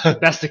one of the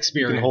best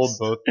experience. You can hold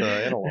both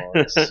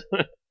analogs.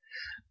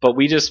 But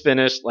we just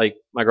finished,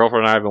 my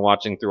girlfriend and I have been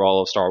watching through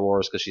all of Star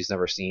Wars because she's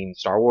never seen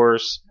Star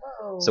Wars.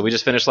 Whoa. So we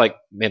just finished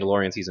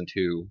Mandalorian season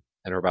 2,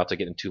 and we're about to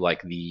get into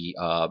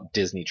the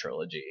Disney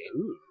trilogy.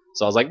 Ooh.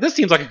 So I was like, this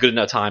seems like a good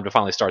enough time to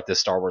finally start this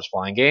Star Wars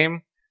flying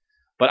game.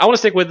 But I want to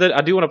stick with it.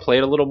 I do want to play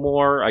it a little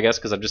more, I guess,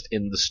 because I'm just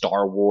in the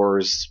Star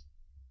Wars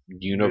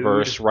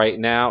universe right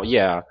now.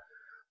 Yeah.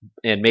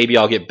 And maybe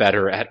I'll get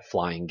better at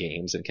flying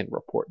games and can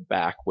report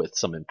back with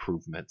some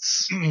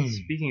improvements.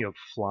 Speaking of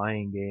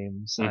flying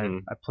games,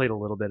 I played a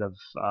little bit of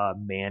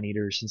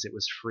Maneater since it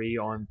was free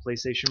on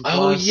PlayStation Plus.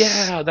 Oh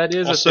yeah, that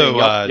is also,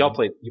 a thing. Y'all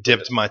played.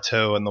 Dipped my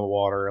toe in the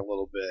water a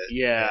little bit.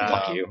 Yeah.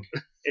 Fuck you.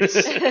 It's,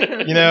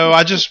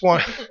 I just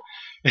want...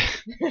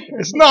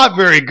 It's not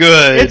very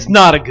good. It's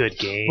not a good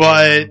game.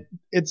 But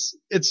it's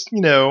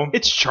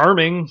It's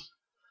charming.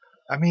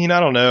 I mean, I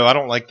don't know. I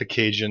don't like the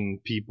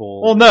Cajun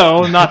people. Well,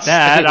 no, not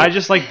that. I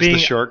just like being the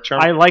shark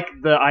charm. I like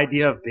the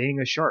idea of being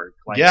a shark.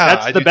 Yeah,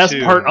 that's the best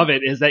part of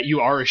it, is that you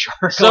are a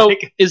shark. So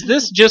is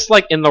this just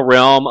in the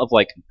realm of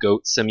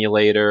Goat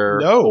Simulator?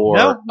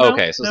 No.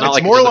 Okay, so it's not it's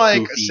like more just a like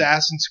goofy...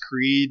 Assassin's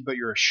Creed, but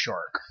you're a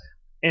shark.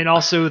 And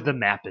also the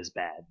map is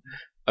bad.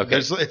 Okay,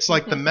 it's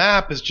like the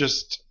map is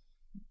just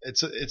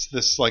it's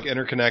this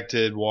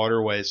interconnected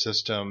waterway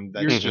system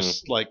that's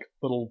just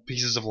little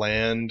pieces of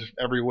land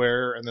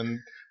everywhere, and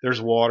then there's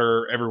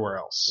water everywhere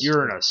else.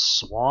 You're in a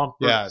swamp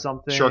or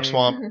something. Shark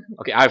swamp.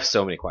 Okay, I have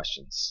so many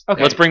questions.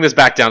 Okay. Let's bring this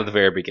back down to the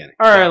very beginning.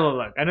 All right,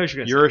 look. I know what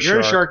you're going to say.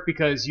 You're a shark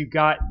because you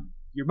got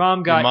Your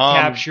mom got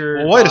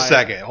captured. Well, wait a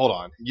second. Hold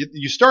on.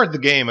 You start the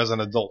game as an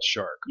adult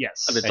shark.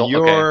 Yes. And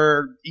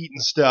you're eating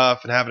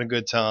stuff and having a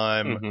good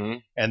time. Mm-hmm.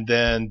 And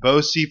then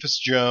Bocephus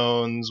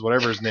Jones,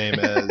 whatever his name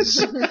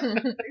is,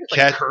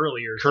 like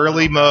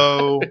Curly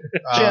Mo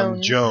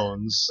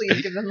Jones.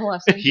 Please give them a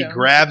lesson. He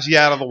grabs you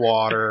out of the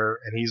water,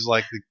 and he's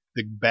like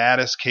the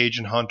baddest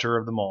Cajun hunter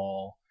of them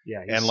all.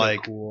 Yeah, and so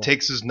cool.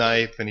 takes his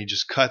knife and he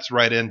just cuts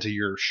right into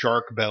your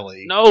shark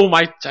belly. No,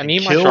 I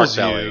need my shark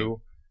belly.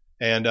 You.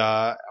 And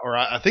or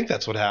I think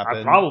that's what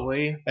happened.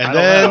 Probably. And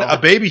then a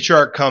baby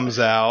shark comes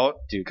out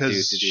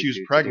because she was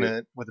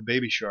pregnant with a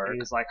baby shark. And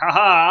he's like,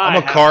 haha, I'm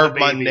gonna carve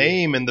my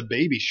name in the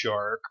baby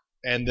shark.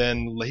 And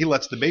then he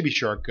lets the baby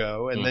shark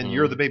go, and then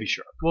you're the baby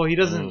shark. Well, he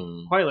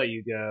doesn't quite let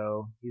you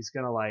go. He's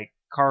gonna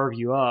carve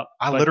you up.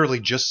 I literally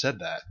just said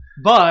that.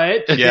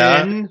 But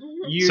then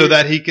so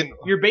that he can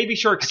your baby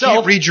shark I self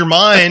can't read your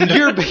mind.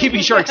 Your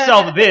baby shark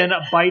self then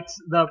bites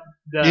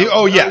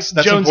that's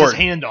Jones's important.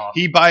 hand off.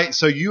 He bites.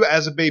 So you,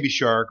 as a baby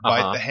shark,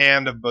 bite the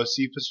hand of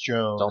Bocephus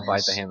Jones. Don't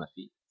bite the hand that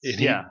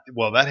feeds.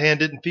 Well, that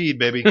hand didn't feed,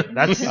 baby.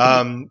 That's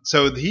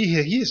so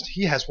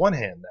he has one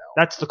hand now.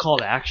 That's the call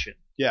to action.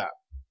 Yeah.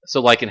 So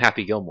like in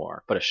Happy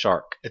Gilmore, but a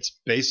shark. It's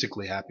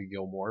basically Happy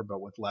Gilmore, but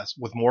with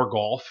more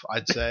golf,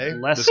 I'd say.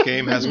 This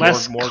game has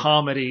less more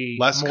comedy,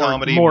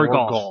 more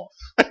golf.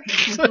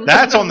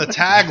 That's on the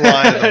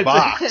tagline of the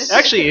box. It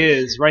actually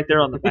is right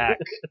there on the back.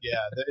 Yeah,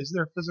 is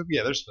there physical?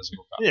 Yeah, there's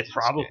physical. Yeah,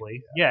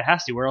 probably. Yeah, it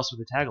has to. Where else would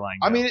the tagline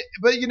go? I mean,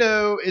 but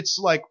it's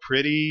like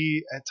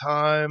pretty at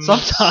times.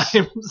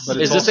 Sometimes.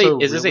 But is this a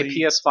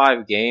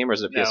PS5 game or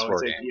is it a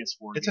PS4 game?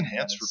 It's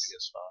enhanced for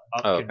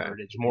PS5. Oh, okay.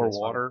 There's more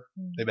water.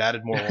 They've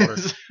added more water.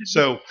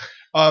 So,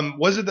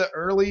 was it the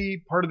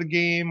early part of the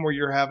game where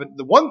you're having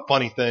the one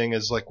funny thing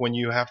is like when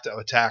you have to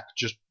attack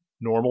just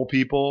normal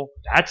people?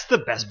 That's the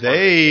best part.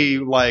 They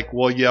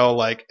will yell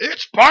like,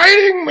 "It's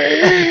biting me!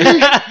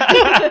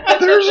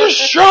 There's a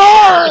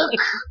shark!"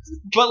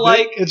 But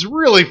it's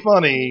really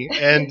funny,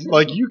 and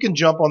you can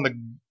jump on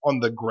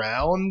the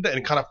ground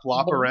and kind of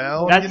flop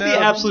around. That's the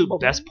absolute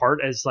best part.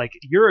 Is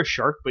you're a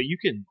shark, but you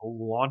can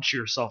launch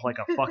yourself like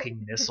a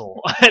fucking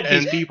missile at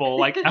these people,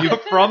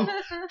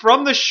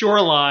 from the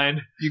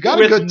shoreline. You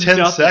got a good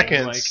 10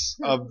 seconds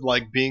of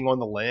being on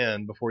the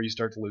land before you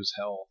start to lose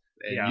health,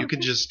 and you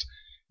can just.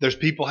 There's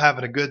people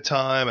having a good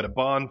time at a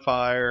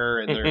bonfire,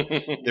 and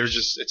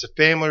it's a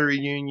family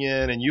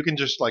reunion, and you can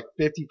just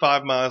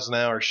 55 miles an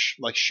hour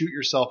shoot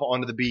yourself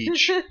onto the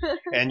beach,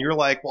 and you're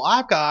like, well,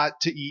 I've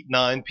got to eat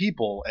 9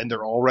 people, and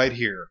they're all right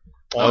here.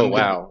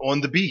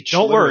 On the beach.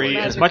 Don't worry,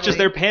 as much as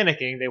they're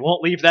panicking, they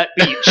won't leave that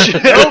beach.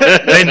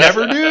 Nope, they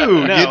never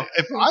do. No.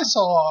 If I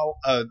saw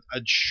a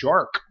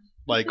shark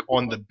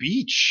on the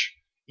beach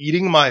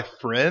eating my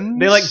friends,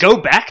 they go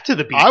back to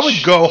the beach. I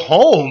would go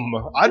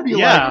home. I'd be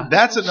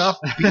that's enough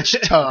beach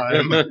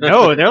time.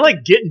 No, they're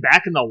getting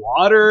back in the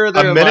water.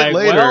 They're a minute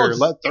later,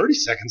 30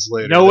 seconds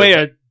later. No way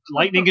a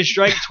lightning can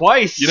strike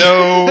twice.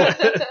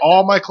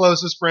 All my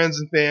closest friends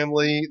and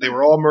family, they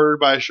were all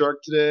murdered by a shark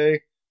today.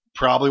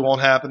 Probably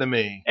won't happen to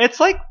me. It's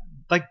like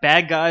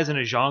bad guys in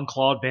a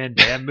Jean-Claude Van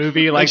Damme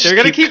movie. They're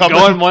gonna keep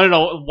going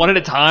one at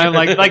a time.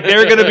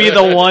 They're gonna be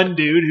the one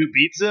dude who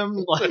beats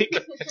him.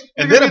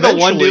 And then the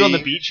one dude on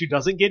the beach who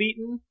doesn't get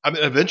eaten. I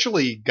mean,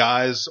 eventually,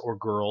 guys or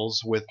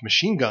girls with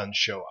machine guns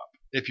show up.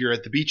 If you're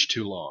at the beach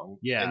too long,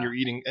 and you're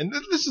eating, and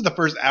this is the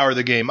first hour of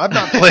the game. I've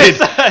not played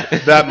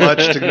that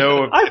much to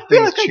know if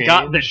things change. I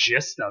got the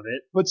gist of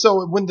it. But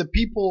so when the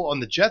people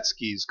on the jet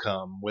skis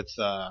come with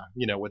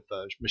with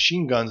the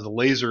machine guns, the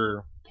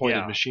laser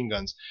pointed machine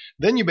guns,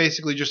 then you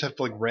basically just have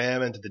to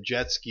ram into the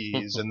jet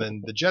skis, and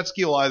then the jet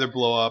ski will either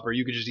blow up or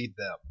you can just eat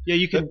them. Yeah,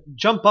 you can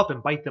jump up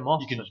and bite them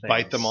off. You can just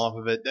bite them off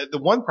of it. The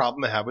one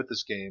problem I have with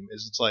this game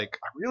is I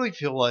really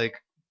feel like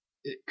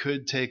it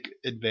could take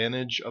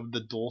advantage of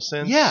the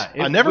DualSense. Yeah,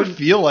 I never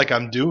feel like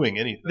I'm doing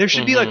anything. There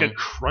should be a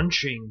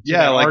crunching. To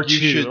R2. You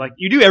should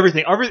you do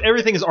everything.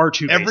 Everything is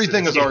R2.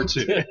 Everything is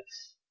R2.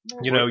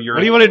 What do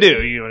you want to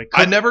do?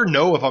 I never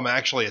know if I'm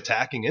actually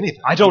attacking anything.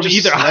 I don't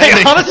either.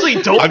 I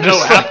honestly don't know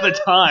half the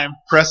time.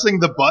 Pressing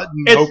the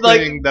button,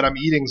 hoping that I'm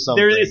eating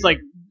something. It's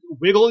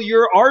wiggle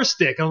your R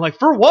stick. I'm like,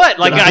 for what?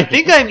 I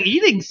think I'm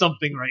eating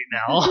something right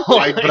now.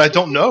 But I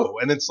don't know.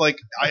 And it's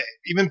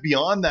even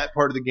beyond that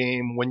part of the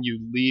game, when you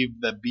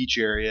leave the beach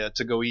area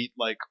to go eat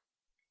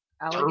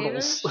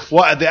alligators? Turtles.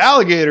 Well, the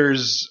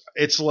alligators,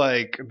 it's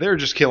they're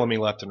just killing me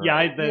left and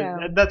right.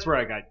 That's where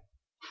I got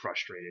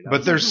frustrated.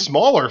 But there's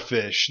smaller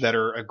fish that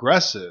are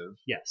aggressive.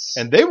 Yes.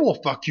 And they will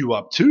fuck you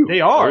up too.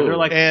 They are. They're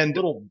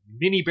little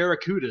mini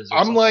barracudas.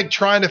 I'm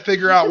trying to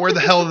figure out where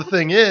the hell the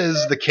thing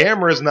is. The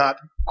camera's not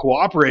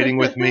cooperating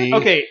with me.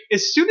 Okay,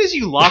 as soon as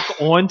you lock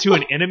on to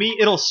an enemy,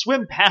 it'll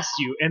swim past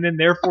you and then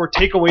therefore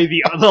take away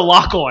the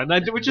lock on,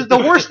 which is the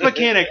worst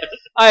mechanic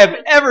I have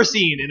ever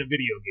seen in a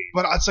video game.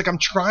 But it's I'm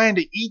trying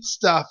to eat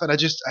stuff and I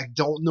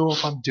don't know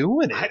if I'm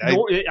doing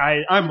it.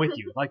 I'm with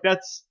you.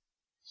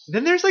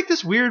 Then there's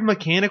this weird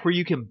mechanic where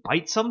you can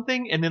bite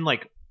something and then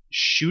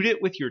shoot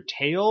it with your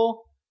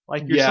tail.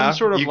 You're some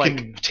sort of you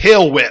can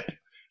tail whip.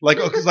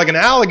 Because an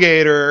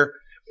alligator,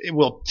 it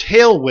will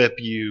tail whip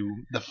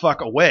you the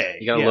fuck away.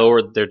 You gotta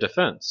lower their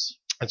defense.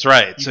 That's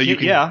right. So you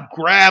can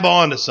grab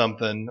onto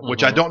something,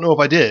 which I Mm-hmm. don't know if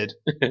I did.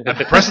 I'm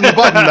pressing the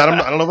button. I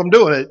don't know if I'm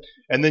doing it.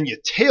 And then you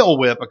tail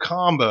whip a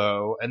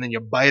combo, and then you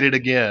bite it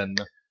again,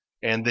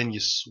 and then you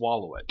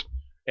swallow it.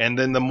 And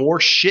then the more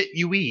shit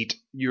you eat,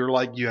 you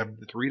have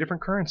 3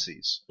 different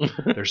currencies.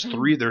 There's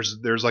 3.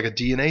 There's like a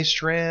DNA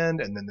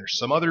strand, and then there's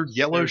some other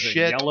yellow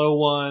shit. A yellow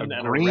one, a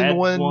and green a red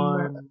one.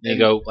 one. You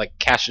go like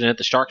cashing in at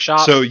the shark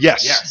shop. So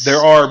yes, there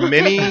are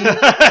many.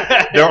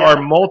 There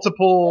are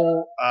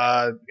multiple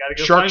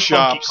shark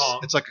shops.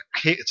 It's like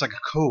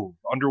a cove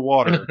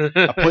underwater,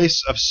 a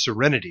place of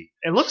serenity.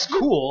 It looks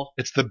cool.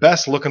 It's the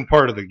best looking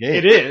part of the game.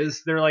 It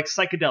is. They're like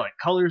psychedelic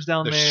colors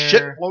down There's there.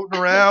 shit floating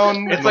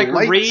around. It's like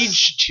lights.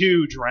 Rage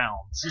 2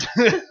 drowns.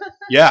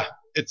 Yeah,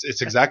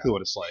 it's exactly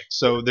what it's like.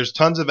 So there's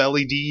tons of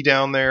LED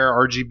down there,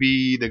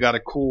 RGB. They got a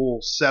cool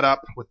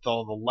setup with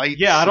all the lights.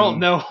 Yeah, I don't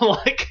know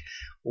like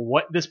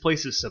what this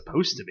place is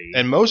supposed to be.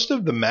 And most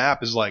of the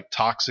map is like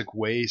toxic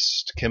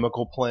waste,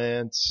 chemical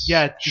plants.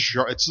 Yeah,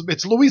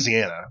 it's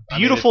Louisiana.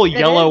 Beautiful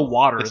yellow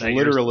water it's that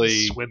literally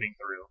you're swimming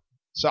through.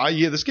 So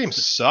this game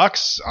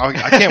sucks. I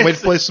can't wait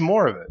to play some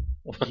more of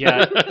it.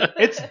 Yeah,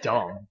 it's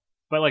dumb.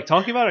 But like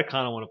talking about it, I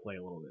kind of want to play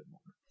a little bit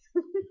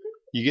more.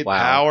 You get Wow.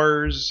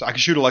 powers. I can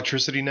shoot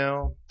electricity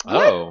now.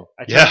 Oh.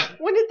 Yeah.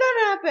 When did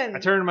that happen? I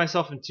turned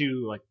myself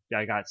into like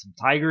I got some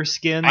tiger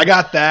skin. I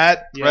got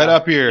that right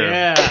up here.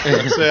 Yeah.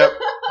 That's it.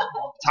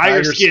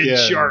 tiger skin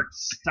skin.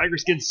 sharks. Tiger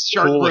skin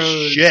shark Cool as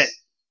bros. shit.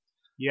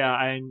 Yeah,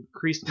 I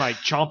increased my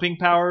chomping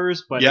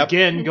powers, but Yep.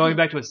 again, going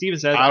back to what Steven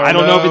said, I I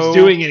don't don't know if know. it's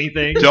doing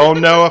anything. Don't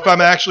know if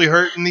I'm actually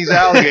hurting these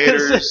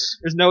alligators.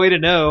 There's no way to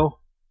know.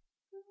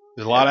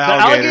 There's a lot of The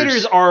alligators.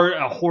 alligators are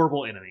a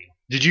horrible enemy.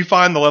 Did you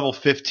find the level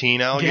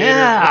 15 alligator?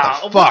 Yeah.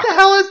 What the fuck?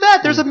 hell is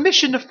that? There's a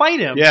mission to fight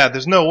him. Yeah,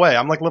 there's no way.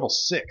 I'm like level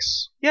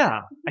 6.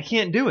 Yeah, I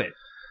can't do it.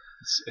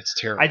 It's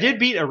terrible. I did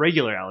beat a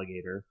regular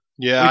alligator,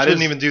 Yeah, which I didn't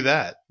was- even do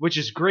that. which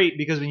is great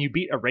because when you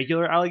beat a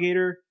regular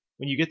alligator,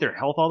 when you get their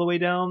health all the way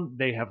down,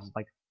 they have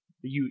like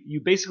you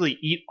basically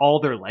eat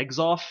all their legs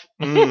off,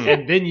 Mm.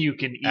 and then you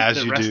can eat As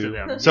the you rest do. of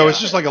them. So Yeah. it's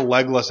just like a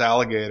legless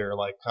alligator,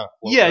 like kind of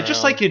floating yeah,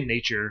 just around. like in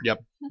nature. Yep.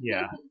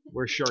 Yeah,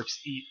 where sharks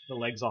eat the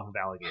legs off of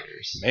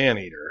alligators. Man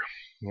Eater.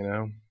 You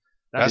know,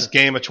 That's best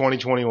game of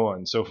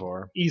 2021 so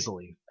far.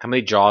 easily How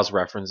many Jaws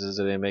references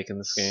do they make in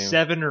this game?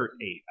 7 or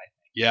 8.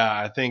 Yeah,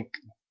 I think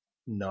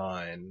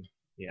 9.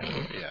 Yeah.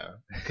 Yeah,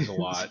 it's a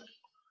lot.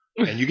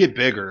 And you get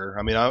bigger.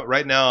 I mean,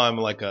 right now I'm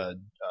like a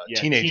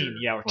teenager.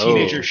 We're Oh,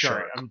 teenager shark.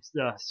 shark. I'm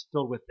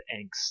filled with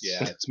angst.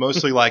 Yeah, it's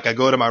mostly like I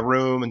go to my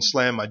room and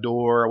slam my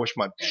door. I wish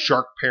my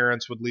shark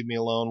parents would leave me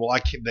alone. Well, I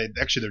can't. They're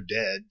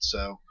dead.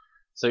 So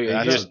So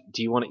Yeah,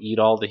 do you want to eat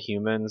all the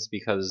humans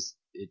because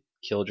it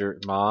killed your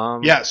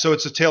mom? yeah, so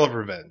it's a tale of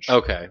revenge.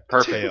 Okay,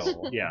 perfect.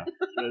 Tale. Yeah.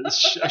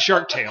 A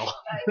Shark Tale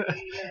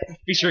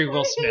featuring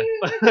Will Smith.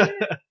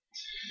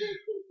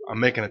 I'm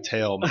making a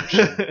tail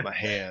motion with my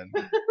hand.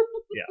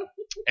 Yeah.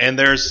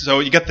 And so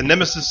you got the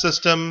Nemesis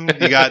system.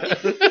 You got,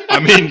 I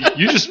mean,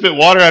 you just spit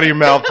water out of your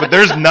mouth, but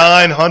there's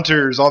 9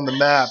 hunters on the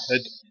map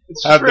that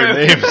have their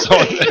true. names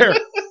on there.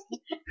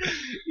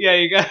 Yeah,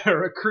 you gotta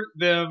recruit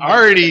them. I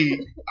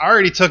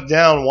already took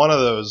down one of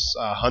those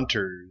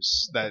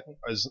hunters. That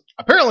is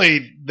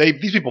apparently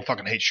these people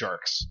fucking hate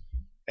sharks,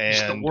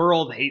 Just the and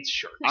world hates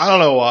sharks. I don't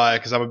know why,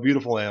 because I'm a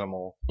beautiful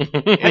animal.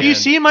 Have you And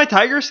seen my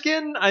tiger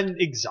skin? I'm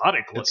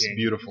exotic It's looking.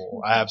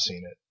 beautiful. I have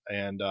seen it,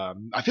 and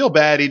I feel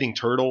bad eating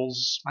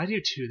turtles. I do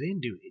too. They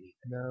didn't do anything.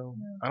 No,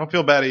 I don't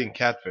feel bad eating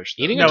catfish.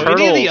 Though. Eating No, a any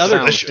turtle of the other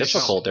sounds fishes.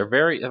 difficult. They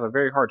have a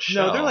very hard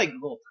shell. No, they're like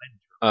little tiny.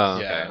 Oh,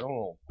 okay. Yeah, I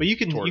don't But you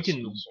can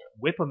tortoises.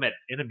 whip them at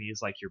enemies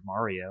like your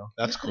Mario.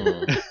 That's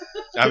cool.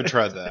 I haven't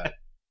tried that.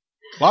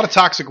 A lot of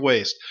toxic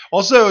waste.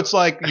 Also, it's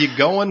like you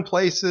go in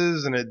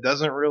places and it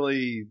doesn't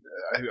really.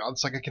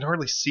 It's like I can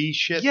hardly see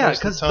shit. Yeah, because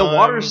because the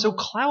water is so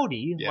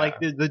cloudy. Yeah. Like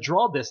the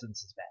draw distance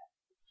is bad.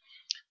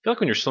 I feel like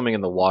when you're swimming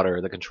in the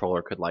water, the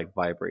controller could like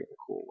vibrate in a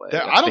cool way.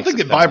 That I don't makes think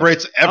it fun.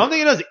 vibrates I ever. don't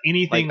think it does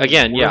anything. Like,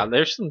 again, yeah, worth-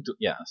 there's some So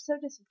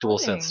disappointing. dual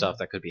sense stuff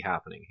that could be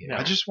happening here. Yeah.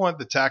 I just want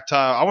the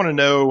tactile. I want to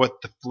know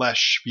what the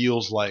flesh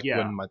feels like Yeah.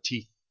 when my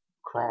teeth.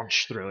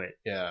 crunch through it.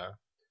 Yeah,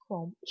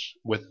 Crunch.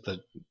 with the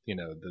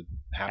the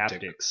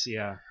haptic. Haptics,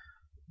 yeah.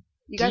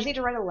 You guys need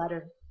to write a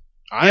letter.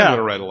 I Yeah. am going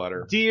to write a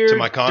letter Dear to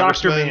my Dr.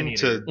 congressman.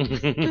 Maneater,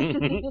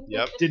 To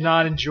yep. did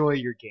not enjoy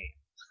your game.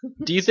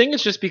 Do you think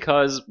it's just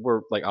because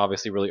we're like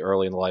obviously really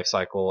early in the life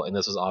cycle, and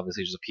this was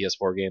obviously just a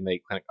PS4 game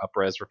they kind of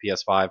up-res for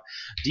PS5?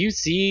 Do you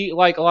see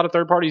like a lot of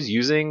third parties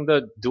using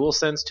the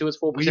DualSense to its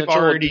full We've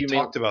potential? already Do you mean-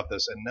 talked about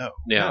this, and no,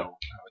 Yeah. no,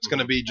 it's going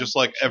to be just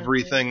like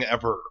everything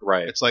ever.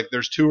 Right. It's like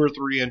there's 2 or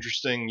 3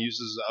 interesting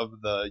uses of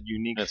the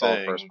unique It's all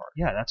thing. first party.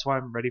 Yeah, that's why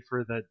I'm ready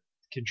for the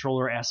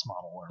controller S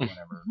model or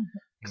whatever.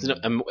 Because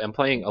I'm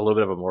playing a little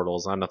bit of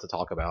Immortals. I have enough to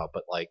talk about,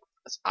 but like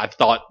I've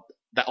thought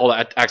that I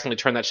accidentally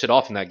turned that shit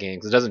off in that game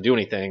because it doesn't do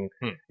anything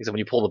except when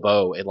you pull the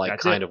bow, it like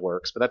That's kind it. of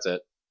works. But that's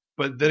it.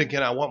 But then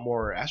again, I want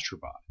more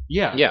Astrobot.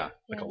 Yeah, Yeah,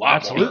 Like a lot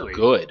Absolutely.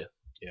 good. more.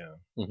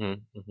 Yeah.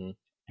 Mm-hmm. Mm-hmm.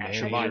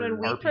 Action Man Actually, Eater.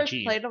 when we RPG. first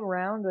played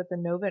around with the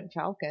Novant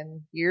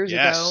Falcon years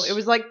Yes. ago, it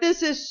was like,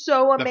 this is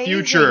so The amazing,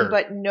 future.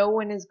 but no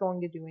one is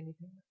going to do anything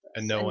with this.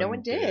 And no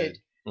one did.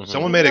 Mhm.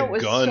 Someone Even made though a it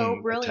was gun so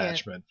brilliant.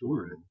 attachment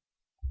for it.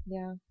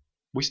 Yeah.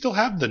 We still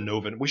have the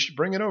Novant. We should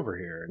bring it over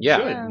here. Yeah.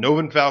 Good. Yeah.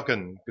 Novant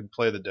Falcon could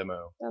play the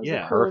demo. That was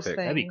Yeah, the coolest perfect.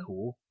 thing. That'd be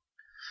cool.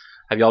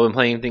 Have y'all been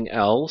playing anything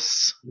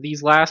else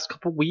these last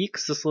couple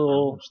weeks? This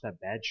little Just that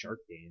bad shark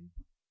game.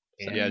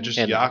 Yeah, just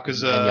And-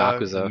 Yakuza,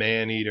 and Yakuza.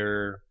 Man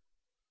Eater.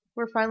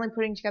 We're finally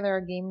putting together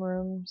our game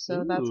room,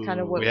 so that's kind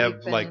of Ooh. what We we've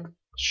have been. like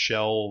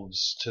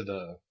shelves to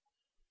the.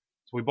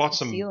 So we bought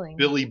some Ceiling.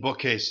 Billy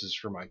bookcases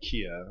from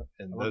IKEA,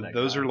 and I love that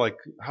those guy. are like,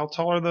 how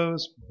tall are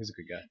those? He's a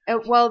good guy.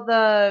 Well,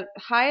 the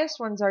highest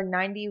ones are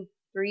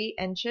 93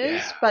 inches,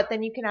 Yeah. but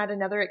then you can add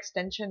another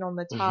extension on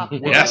the top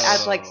that Yes.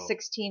 adds like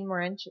 16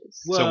 more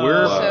inches. So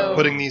we're Whoa.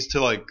 putting these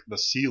to like the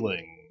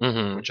ceiling,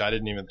 Mhm. which I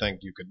didn't even think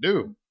you could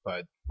do,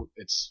 but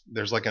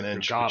there's like an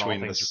inch God, all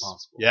between things this. are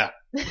possible. Yeah,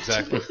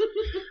 exactly.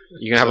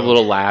 You can have a So-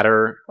 little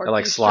ladder Or that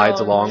like two slides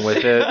stones. along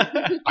with it. I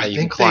That you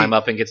can think climb they,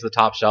 up and get to the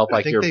top shelf I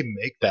like think your they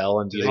make bell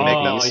and Do do they the make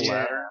Oh, those?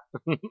 yeah.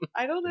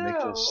 I don't Make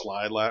know. those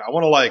slide ladder. I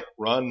want to like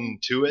run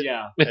to it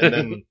Yeah. and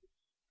then,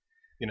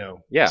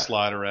 Yeah.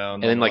 slide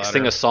around and then like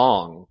sing a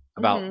song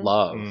about Mhm.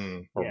 love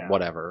Mm. or Yeah.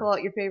 whatever. Pull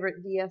out your favorite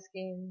DS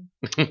game.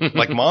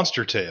 like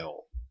Monster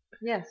Tail.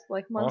 Yes,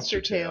 like Monster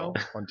Tail.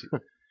 One, two.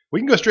 We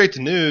can go straight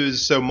to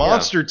news. So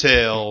Monster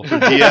Tail for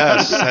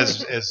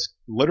DS is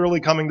literally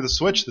coming to the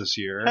Switch this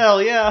year.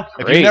 Hell yeah.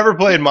 If Great. you've never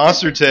played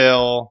Monster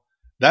Tail,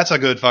 that's a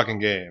good fucking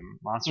game.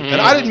 Monster. Mhm.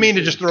 And I didn't mean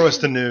to just throw us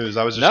to news.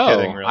 I was just no,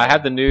 kidding. Really. I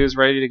had the news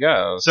ready to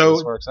go. So,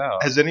 this works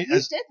out. Has any You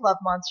has, did love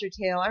Monster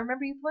Tail. I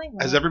remember you playing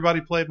that. has everybody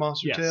played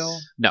Monster Yes. Tail?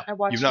 I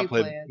watched You've not you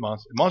played play it.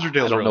 Monster I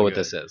Tail. don't really know what good.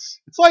 this is.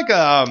 It's like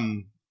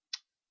Is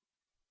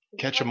it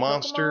Catch a like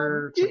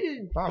Monster. Pokemon?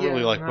 It's not Yeah.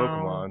 really like No.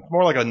 Pokemon. It's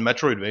more like a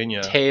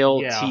Metroidvania.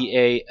 Tail, Yeah.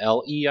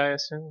 Tale, I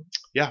assume.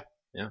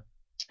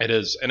 It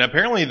is, and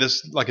apparently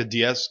this like a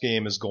DS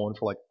game is going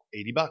for like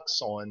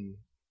 $80 on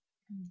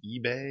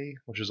eBay,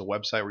 which is a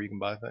website where you can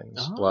buy things.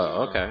 Oh.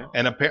 Well, okay.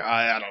 And I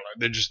don't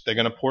know. They're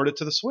going to port it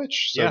to the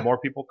Switch so Yeah. more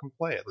people can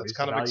play it. That's Raise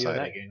kind the of value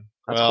exciting. that game.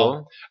 That's Well,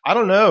 cool. I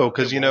don't know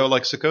because It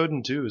like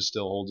Suikoden 2 is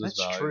still holds its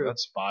That's value. true.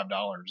 That's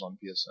 $5 on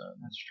PSN.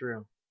 That's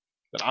true.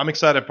 But I'm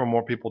excited for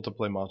more people to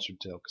play Monster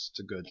Tail because it's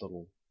a good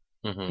little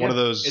Mhm. one of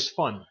those It's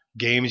fun.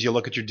 games. You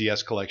look at your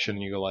DS collection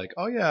and you go like,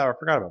 oh yeah, I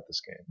forgot about this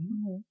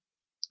game. Mhm.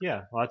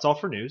 Yeah. Well, that's all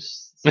for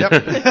news. Yep.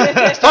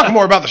 Let's talk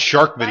more about the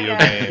shark video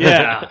Okay. game.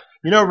 Yeah.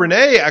 You know,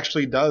 Renee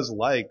actually does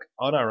like,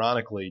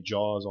 unironically,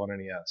 Jaws on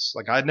NES.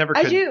 Like, I never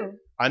I could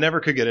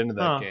get into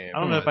that Huh. game. I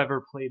don't know if I've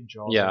ever played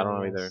Jaws. Yeah, or I don't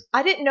know anything either. else.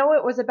 I didn't know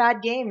it was a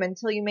bad game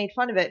until you made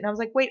fun of it, and I was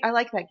like, wait, I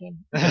like that game.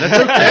 That's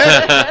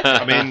okay.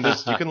 I mean,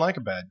 you can like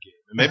a bad game.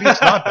 And maybe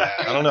it's not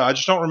bad. I don't know. I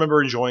just don't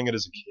remember enjoying it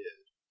as a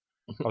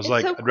kid. I was It's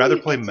like, so I'd cool. rather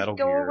You play get to Metal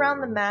go Gear. around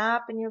the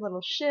map in your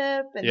little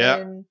ship, and Yeah.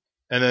 then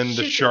And then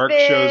the shoot shark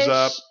fish. shows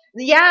up.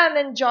 Yeah, and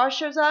then Jaws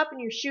shows up,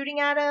 and you're shooting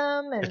at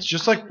him. And It's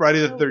just like Friday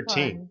the so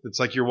 13th. fun. It's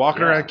like you're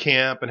walking Yeah. around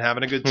camp and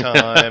having a good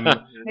time.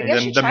 and Maybe I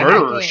then should the try that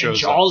murderer game.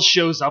 shows up. Jaws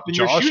shows up and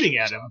Jaws you're shooting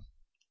shows at him.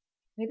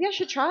 Maybe I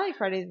should try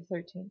Friday the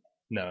 13th.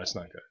 No, it's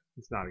not good.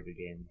 It's not a good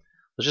game.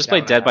 Let's just Down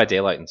play Dead and by out.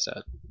 Daylight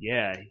instead.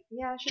 Yeah.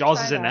 Yeah, I should Jaws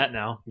try is in that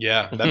now.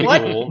 Yeah, that'd be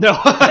What? cool. No.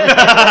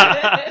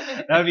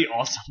 That would be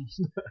awesome.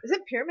 Is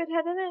it Pyramid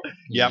Head in it?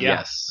 Yeah.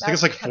 Yes. I think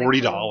it's like That's kinda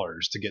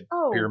 $40 to get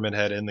Oh. Pyramid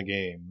Head in the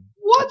game.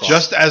 What?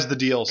 Just as the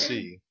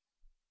DLC.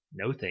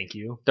 No, thank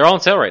you. They're all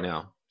on sale right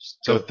now.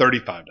 So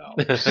 $35.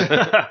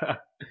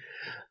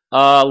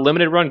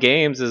 Limited Run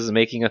Games is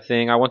making a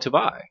thing I want to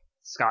buy.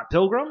 Scott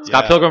Pilgrim? Yeah.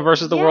 Scott Pilgrim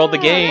versus the World, the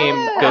game,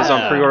 Yeah. goes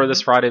on pre-order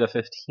this Friday the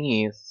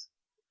 15th.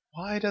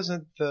 Why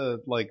doesn't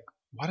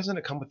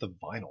it come with the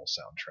vinyl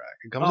soundtrack?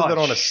 It comes Oh, with it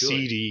on it a should.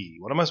 CD.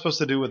 What am I supposed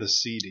to do with a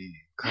CD?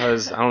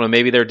 Because, I don't know,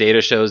 maybe their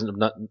data shows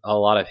a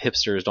lot of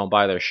hipsters don't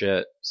buy their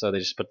shit, so they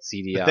just put the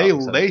CD But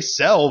out. so- they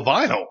sell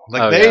vinyl.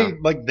 Oh, yeah.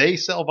 They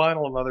sell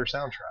vinyl of other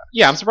soundtracks.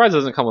 Yeah, I'm surprised it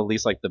doesn't come with at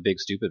least like the big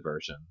stupid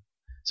version.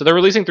 So they're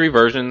releasing 3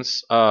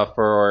 versions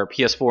for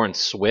PS4 and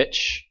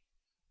Switch,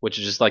 which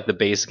is just like the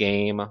base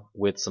game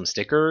with some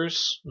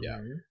stickers. Yeah.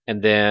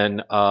 And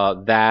then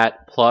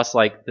that plus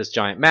like this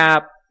giant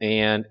map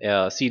and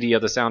a CD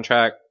of the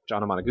soundtrack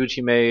John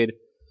Amaguchi made,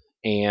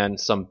 and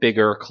some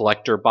bigger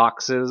collector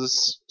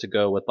boxes to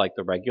go with like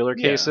the regular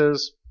Yeah.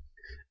 cases.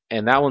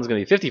 And that one's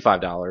going to be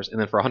 $55. And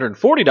then for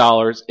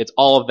 $140, it's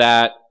all of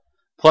that,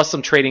 plus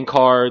some trading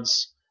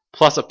cards,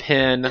 plus a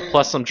pin,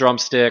 plus some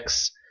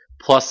drumsticks,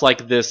 plus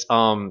like this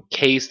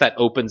case that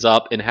opens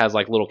up and has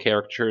like little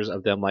caricatures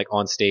of them like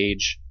on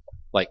stage,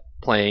 like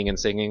playing and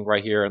singing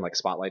right here, and like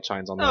spotlight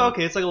shines on them. Oh,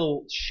 okay. It's like a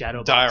little shadow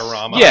box.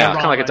 Diorama. Yeah,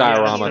 kinda like a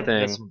diorama that's thing.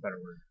 That's a better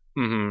word.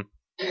 Mm-hmm.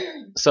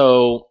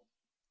 So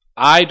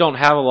I don't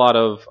have a lot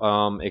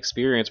of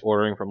experience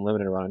ordering from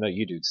Limited Run. I know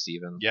you do,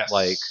 Steven. Yes.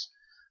 Like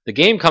the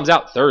game comes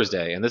out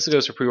Thursday, and this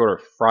goes for pre-order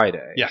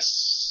Friday.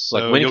 Yes.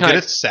 Like, So when you'll can get I-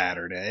 it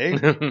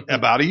Saturday,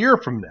 about a year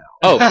from now.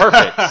 Oh,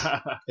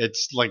 perfect.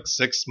 It's like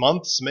 6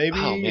 months, maybe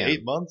Oh, man.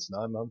 8 months,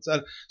 9 months.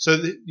 So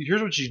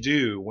here's what you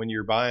do when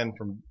you're buying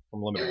from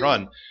from Limited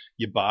Run.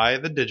 You buy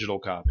the digital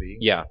copy,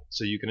 Yeah.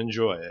 so you can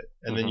enjoy it,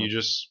 and then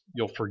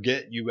you'll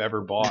forget you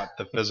ever bought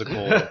the physical,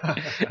 and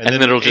then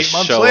then it'll 8 just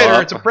months show later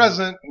up. it's a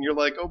present, and you're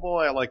like, oh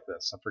boy, I like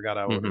this. I forgot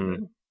I ordered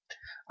Mhm. it.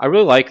 I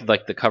really like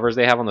the covers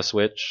they have on the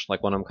Switch.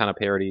 Like one of them kind of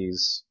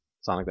parodies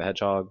Sonic the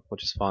Hedgehog,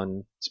 which is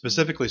fun.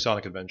 Specifically,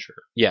 Sonic Adventure.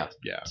 Yeah,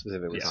 Yeah.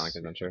 specifically Yes. Sonic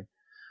Adventure.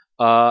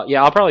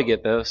 Yeah, I'll probably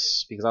get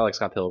this because I like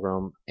Scott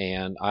Pilgrim,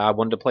 and I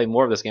wanted to play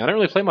more of this game. I didn't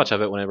really play much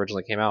of it when it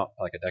originally came out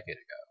like a decade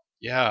ago.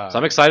 Yeah. So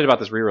I'm excited about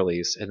this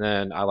re-release, and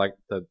then I like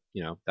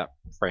that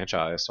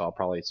franchise, so I'll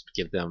probably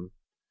give them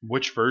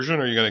Which version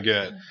are you gonna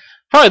get?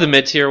 probably the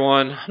mid-tier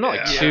one. I'm not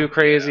like Yeah. too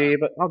crazy,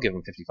 but I'll give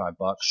them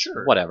 $55.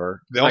 Sure.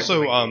 Whatever. They Like also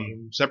the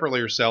game.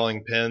 separately are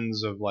selling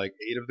pins of like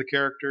 8 of the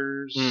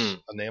characters,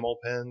 Mm. enamel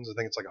pins. I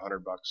think it's like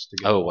 $100 to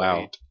get. Oh, all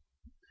wow. 8.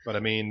 But I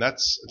mean,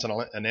 it's an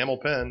enamel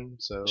pin,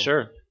 so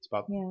Sure. it's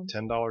about Yeah.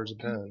 $10 a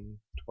pin,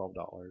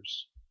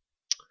 $12.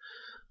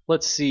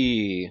 Let's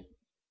see.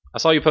 I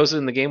saw you posted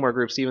in the GameWare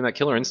group, Steven, that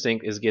Killer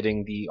Instinct is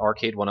getting the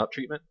arcade 1-up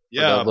treatment.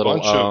 Yeah, the little, a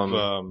bunch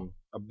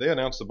of they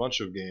announced a bunch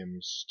of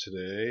games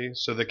today.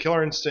 So the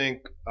Killer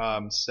Instinct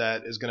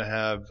set is going to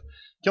have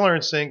Killer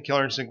Instinct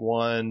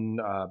 1,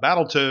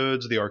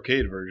 Battletoads, the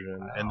arcade version,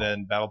 and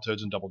then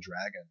Battletoads and Double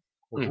Dragon,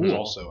 which Mhm. is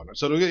also on it.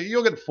 So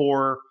you'll get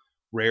 4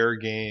 rare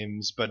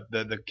games, but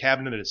the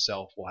cabinet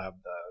itself will have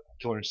the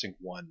Killer Instinct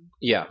 1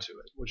 Yeah. to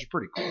it, which is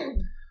pretty cool.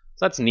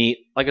 So that's neat.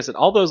 Like I said,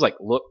 all those like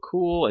look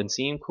cool and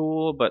seem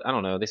cool, but I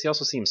don't know. They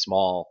also seem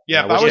small.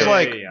 Yeah, And if I was wish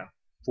like yeah.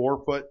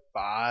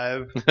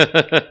 4'5",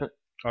 they-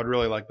 I'd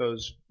really like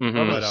those.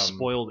 Mhm. But,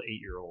 Spoiled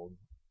 8-year-old.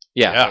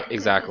 yeah, Yeah.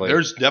 exactly.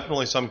 There's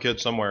definitely some kid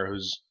somewhere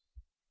who's,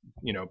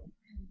 I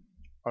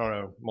don't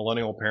know,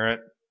 millennial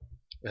parent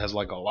that has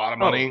like a lot of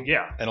money Oh,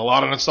 yeah. and a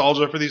lot of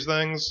nostalgia for these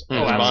things. Oh,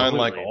 Is buying absolutely.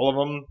 like all of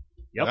them.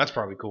 Yep. That's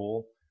probably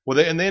cool. Well,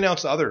 they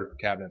announced other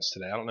cabinets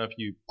today. I don't know if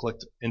you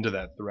clicked into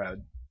that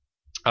thread.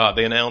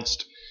 They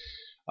announced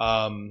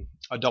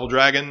a Double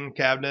Dragon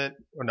cabinet,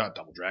 or not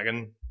Double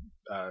Dragon.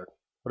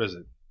 What is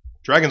it?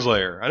 Dragon's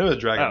Lair. I know the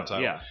Dragon Oh,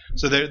 title. yeah.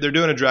 So they're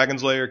doing a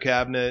Dragon's Lair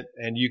cabinet,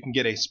 and you can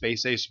get a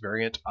Space Ace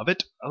variant of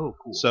it. Oh,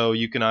 cool. So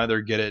you can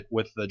either get it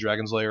with the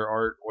Dragon's Lair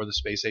art or the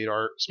Space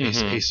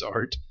Mhm. Ace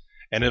art,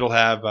 and it'll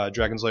have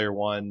Dragon's Lair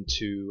 1,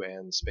 2,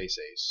 and Space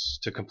Ace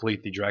to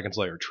complete the Dragon's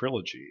Lair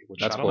trilogy. Which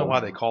That's I don't know cool.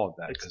 why they call it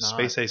that, It's because not.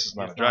 Space Ace is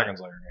not It's a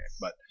Dragon's not. Lair game.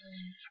 But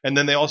and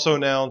then they also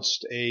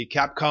announced a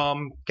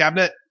Capcom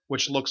cabinet,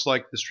 which looks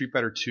like the Street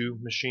Fighter 2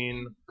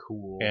 machine,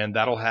 Cool. and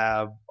that'll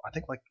have I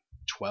think like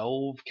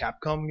 12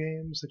 Capcom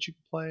games that you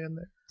can play in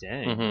there.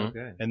 Dang. Mhm.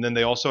 Okay. And then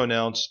they also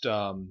announced,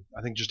 I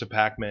think, just a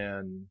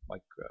Pac-Man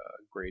like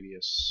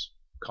Gradius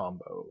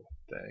combo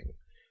thing.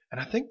 And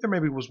I think there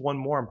maybe was one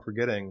more I'm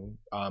forgetting.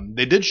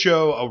 They did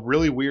show a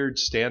really weird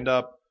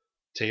stand-up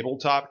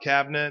tabletop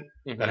cabinet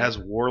Mhm. that has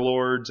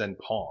Warlords and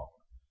Pong.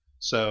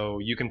 So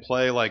you can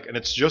play and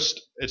it's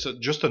just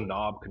a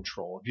knob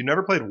control. If you've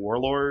never played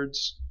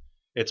Warlords,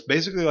 it's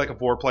basically like a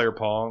 4-player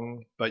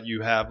Pong, but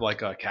you have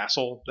like a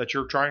castle that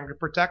you're trying to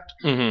protect.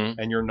 Mhm.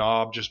 And your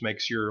knob just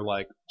makes your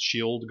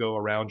shield go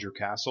around your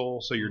castle,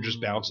 so you're just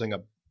bouncing a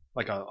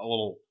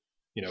little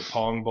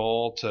pong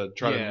ball to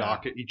try to Yeah.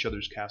 knock each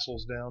other's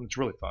castles down. It's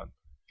really fun.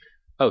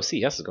 Oh,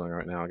 CES is going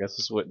right now. I guess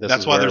That's is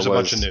why where there's it a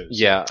bunch was, of news.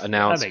 Yeah, That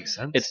announced. makes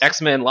sense. It's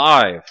X-Men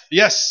Live.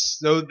 Yes,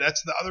 so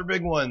that's the other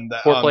big one.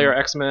 That 4-player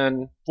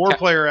X-Men.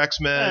 4-player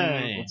X-Men,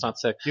 Hey. It's not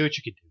sick. Do what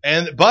you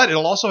can do. but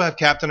it'll also have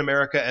Captain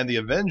America and the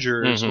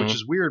Avengers, Mhm. which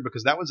is weird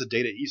because that was a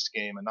Data East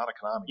game and not a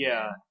Konami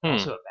game. Hmm.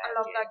 Also a I bad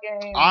love game.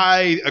 that game.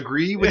 I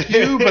agree with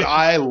you, but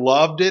I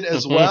loved it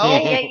as well.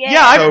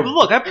 Yeah,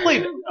 So- I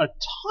played a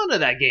ton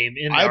of that game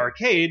in the I-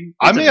 arcade.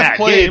 I It's a may have bad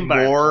played game, but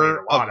I more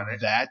played a lot of of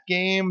it. that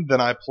game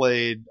than I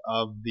played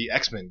of the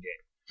X-Men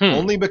game. Hmm.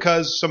 Only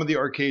because some of the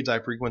arcades I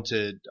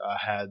frequented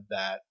had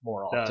that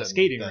more often. The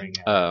skating than- ring.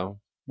 Oh.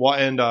 Well,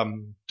 and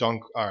Don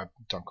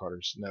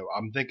Carter's. No,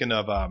 I'm thinking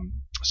of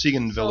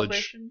Segan Village.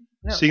 Celebration?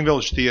 No. Segan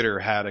Village Theater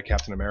had a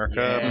Captain America,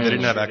 Yeah, but they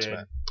didn't have sure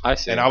X-Men. I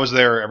see. And I was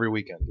there every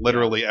weekend,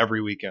 literally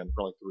every weekend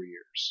for like 3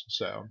 years.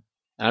 So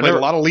And I played never-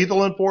 a lot of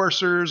Lethal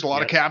Enforcers, a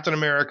lot of Yes. Captain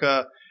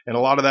America, and a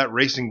lot of that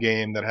racing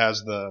game that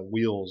has the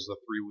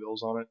 3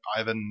 wheels on it.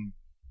 Ivan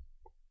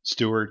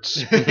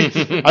Stewart's. I think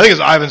it's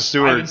Ivan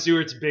Stewart. Ivan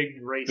Stewart's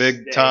big race.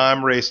 Big day.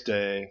 time race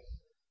day.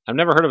 I've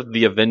never heard of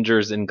the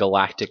Avengers in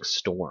Galactic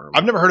Storm.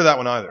 I've never heard of that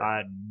one either.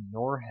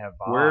 Nor have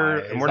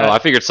We're- I. and we're Oh, I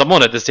figured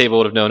someone at this table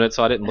would have known it,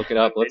 so I didn't look it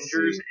up. Let's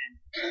Avengers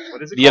see. and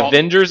what is it The called?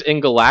 Avengers in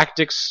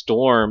Galactic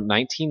Storm,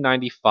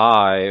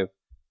 1995,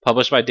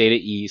 published by Data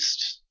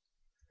East.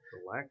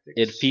 Galactic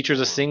It features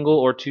a Storm. single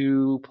or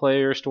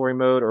 2-player story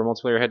mode or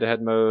multiplayer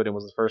head-to-head mode, and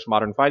was the first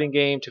modern fighting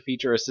game to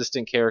feature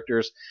assistant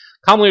characters,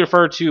 commonly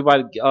referred to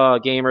by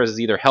gamers as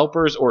either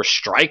helpers or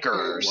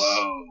strikers.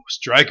 Whoa,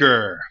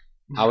 Striker.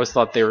 I always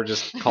thought they were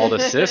just called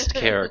assist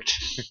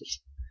characters.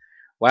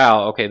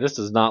 Wow. Okay, this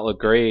does not look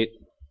great.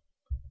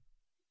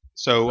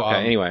 So,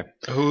 Okay, anyway,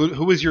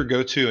 who was your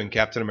go-to in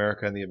Captain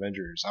America and the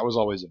Avengers? I was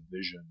always a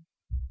Vision.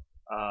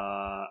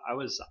 I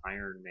was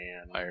Iron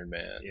Man. Iron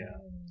Man.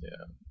 Yeah.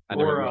 I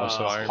never Or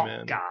also Iron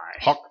Man.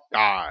 Hawkeye.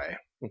 Hawkeye.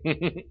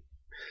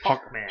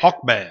 Hawkman.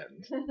 Hawkman.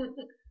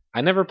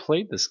 I never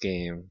played this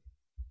game.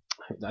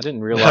 I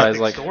didn't realize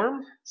like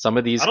Storm? some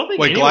of these I don't think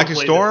Wait, anyone Galactic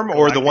played Storm this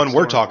or the Galactic one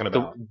we're Storm. talking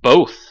about?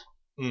 both.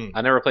 Mm.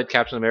 I never played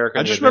Captain America.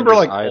 I and just the remember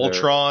like Avengers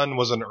either. Ultron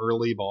was an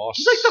early boss.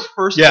 He's like the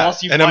first yeah,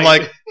 boss you and fight. I'm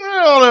like,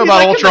 I don't know He's about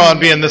like in Ultron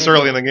the- being this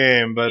early in the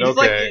game, but he's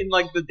okay. like in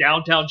like the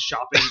downtown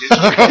shopping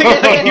district.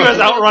 Like, he was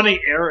out running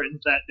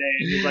errands that day,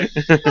 and he's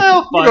like,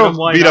 "Well, You fun, go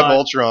why beat not?" up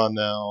Ultron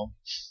now.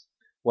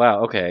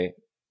 Wow. Okay.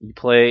 You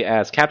play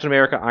as Captain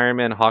America, Iron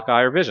Man,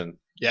 Hawkeye, or Vision.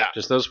 Yeah,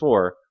 Just those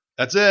four.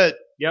 that's it.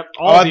 Yep,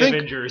 Oh, all I the think-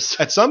 Avengers.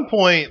 At some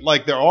point,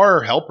 like there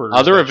are helpers.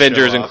 Other that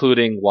Avengers, show up.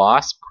 including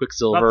Wasp, About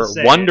Quicksilver, to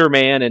say Wonder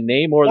Man, and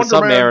Namor the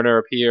Wonder Man. Submariner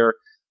appear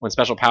when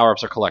special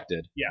power-ups are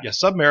collected. Yeah,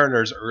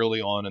 Submariner's early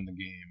on in the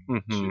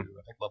game Mhm. too.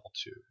 I think level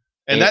 2.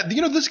 And that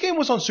this game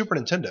was on Super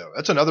Nintendo.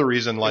 That's another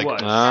reason. Like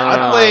was.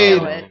 I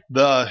played Oh.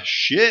 the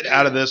shit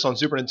out of this on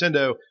Super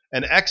Nintendo,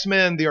 and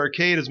X-Men the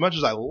arcade. As much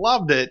as I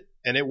loved it,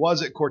 and it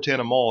was at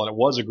Cortana Mall, and it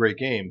was a great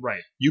game.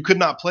 Right. You could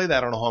not play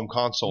that on a home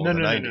console in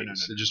the No, 90s.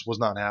 no. It just was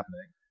not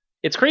happening.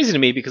 It's crazy to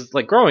me because,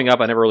 like, growing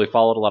up, I never really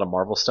followed a lot of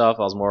Marvel stuff.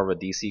 I was more of a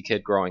DC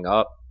kid growing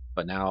up,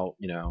 but now,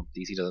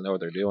 DC doesn't know what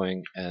they're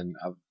doing, and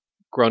I've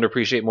grown to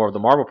appreciate more of the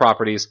Marvel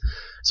properties.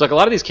 So, like, a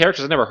lot of these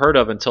characters I never heard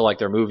of until, like,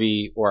 their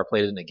movie or I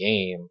played it in a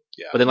game.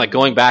 Yeah. But then, like,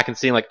 going back and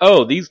seeing, like,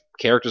 oh, these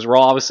characters were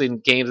all obviously in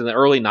games in the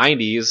early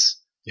 90s,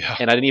 Yeah.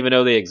 and I didn't even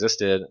know they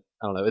existed.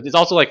 I don't know. It's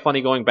also, like,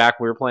 funny going back.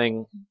 We were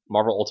playing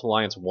Marvel Ultimate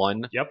Alliance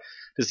 1. Yep.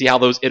 To see how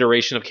those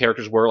iteration of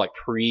characters were, like,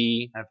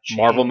 Have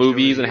Marvel changed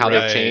movies over and how the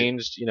years. Right. they've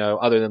changed,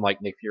 other than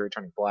like Nick Fury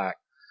turning black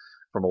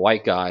from a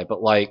white guy,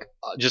 but like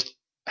just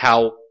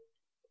how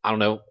I don't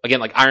know. Again,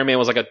 like Iron Man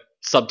was like a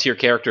sub tier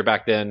character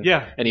back then,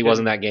 Yeah, and he was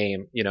in that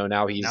game.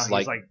 Now he's, Now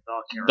like, the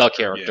the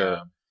character,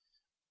 Yeah.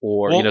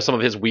 or Well- some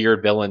of his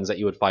weird villains that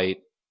you would fight.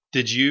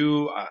 Did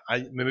you?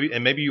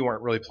 Maybe you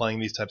weren't really playing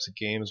these types of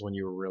games when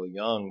you were really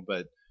young,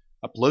 but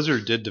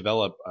Blizzard did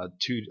develop a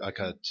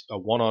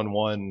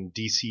one-on-one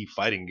DC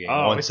fighting game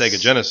on it's- Sega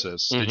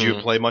Genesis. Did you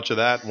Mhm. play much of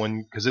that?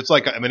 Because it's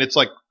like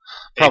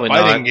Probably a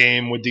fighting not.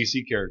 game with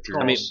DC characters.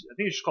 I mean- I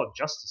think it's just called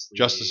Justice League.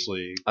 Justice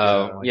League.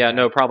 Oh, like yeah, that.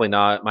 no, probably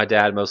not. My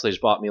dad mostly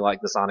just bought me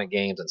like the Sonic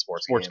games and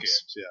sports Sports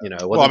games. games. Yeah. It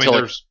wasn't Well, I mean, until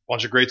there's a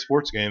bunch of great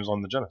sports games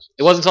on the Genesis.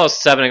 it wasn't until I was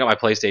 7 I got my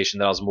PlayStation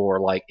that I was more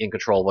like in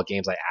control of what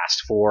games I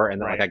asked for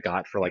and then like I Right.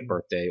 got for like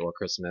birthday or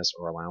Christmas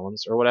or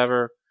allowance or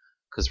whatever.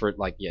 Because for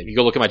like if you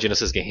go look at my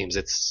Genesis games,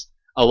 it's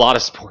a lot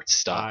of sports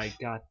stuff. I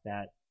got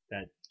that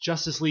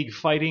Justice League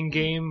fighting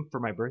game for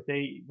my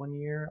birthday one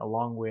year,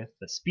 along with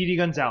the Speedy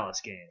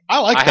Gonzales game. I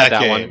like I had that that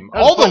game. one. That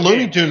was All a the fun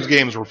Looney game. Tunes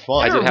games were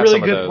fun. I They're did have really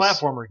some of good those.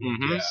 platformer games.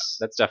 Mhm. Yes.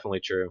 That's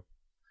definitely true.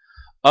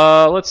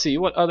 Let's see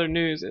what other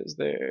news is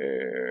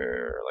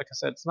there. Like I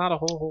said, it's not a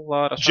whole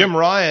lot. Jim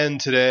Ryan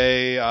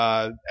today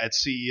at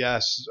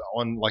CES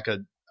on like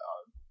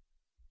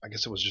I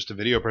guess it was just a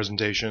video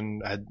presentation.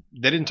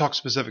 They didn't talk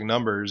specific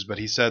numbers, but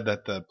he said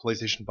that the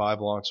PlayStation 5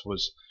 launch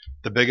was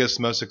the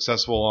biggest, most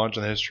successful launch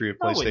in the history of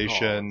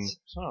PlayStation.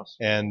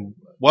 And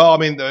well, I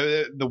mean,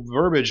 the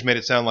verbiage made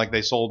it sound like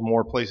they sold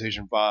more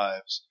PlayStation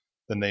 5s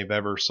than they've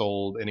ever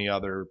sold any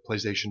other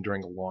PlayStation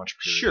during a launch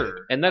period.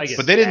 Sure, And that's- I get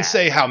But they didn't that.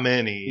 say how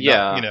many.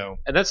 Yeah. Not.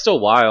 And that's still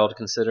wild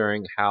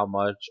considering how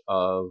much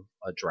of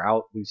a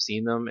drought we've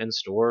seen them in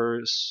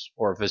stores,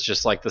 or if it's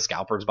just like the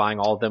scalpers buying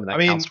all of them and that I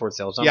mean, counts towards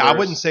sales numbers. Yeah, I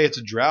wouldn't say it's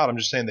a drought. I'm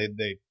just saying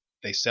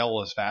they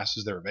sell as fast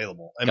as they're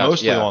available, and Gotcha,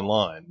 mostly yeah.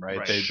 online, right?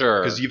 Right.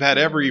 Sure. Because you've had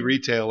every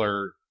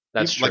retailer.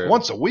 That's true. Like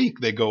once a week,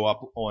 they go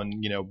up on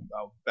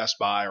Best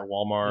Buy or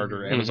Walmart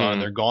or Amazon, Mhm.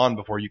 and they're gone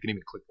before you can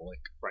even click the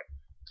link. Right.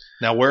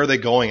 Now, where are they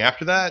going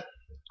after that?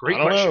 Great I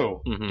don't question.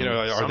 know. Mhm.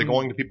 Are they Some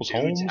going to people's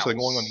dude's homes? Are they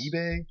house. going on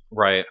eBay?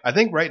 Right. I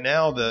think right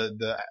now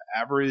the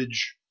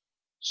average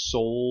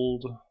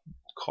sold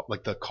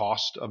like the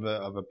cost of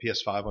a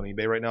PS5 on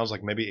eBay right now is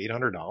like maybe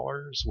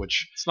 $800,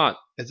 which It's not.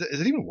 is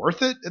it even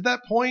worth it at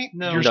that point?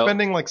 No. You're No.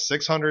 spending like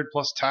 $600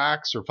 plus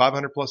tax or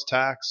 $500 plus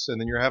tax, and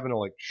then you're having to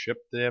like ship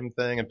the damn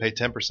thing and pay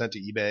 10% to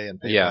eBay and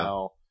PayPal.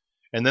 Yeah.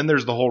 And then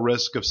there's the whole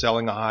risk of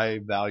selling a high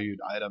valued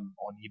item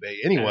on eBay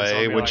And anyway, so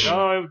I'll be which like,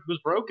 oh, it was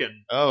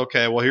broken. oh,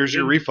 okay, well here's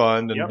your Then-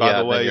 refund, and Yep. by Yeah, the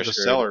then way, you're the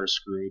screwed. seller is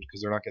screwed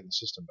because they're not getting the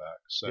system back.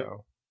 So Yep.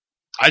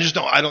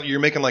 I don't. You're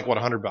making like what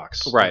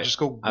 $100, Right. Just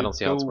go. I don't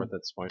see how it's go worth it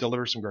at this point.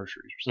 Deliver some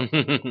groceries or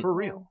something. For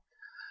real.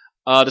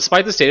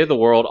 Despite the state of the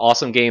world,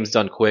 Awesome Games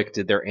Done Quick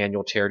did their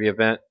annual charity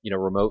event,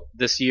 remote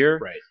this year.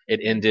 Right.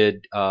 It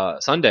ended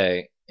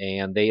Sunday,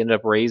 and they ended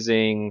up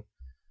raising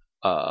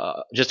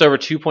just over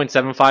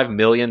 $2.75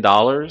 million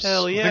Hell I yeah. think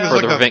for it's the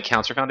like the Prevent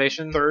Cancer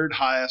Foundation. Third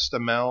highest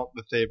amount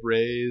that they've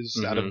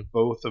raised out of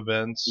both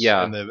events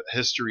Yeah. in the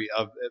history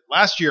of it.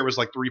 Last year it was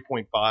like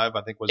 3.5,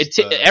 I think was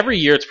Every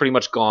year it's pretty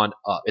much gone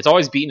up. It's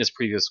always beaten its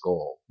previous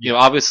goal.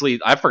 Obviously,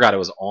 I forgot it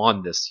was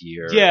on this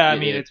year. Yeah, I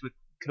mean, it's with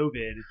COVID.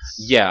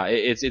 It's yeah,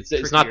 it's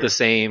not trickier. the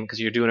same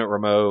because you're doing it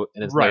remote,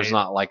 and there's Right.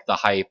 not like the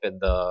hype and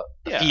the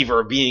Yeah.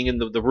 fever of being in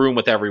the room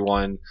with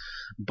everyone.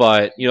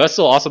 But that's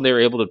still awesome. They were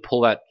able to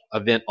pull that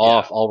event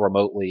off all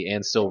remotely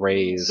and still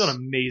raise It's an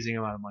amazing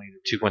amount of money.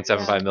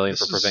 $2.75 million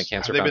for This Prevent is-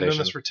 Cancer Have they been Foundation. doing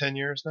this for 10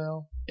 years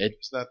now?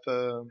 Is that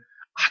the?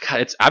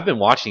 God, I've been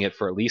watching it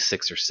for at least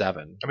 6 or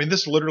 7. I mean,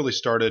 this literally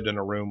started in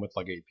a room with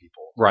like 8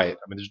 people. Right.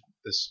 I mean,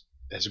 this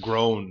has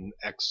grown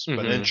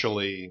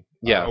exponentially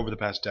over the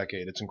past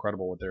decade. It's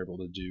incredible what they're able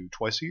to do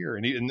twice a year,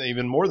 and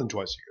even more than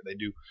twice a year. They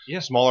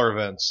do smaller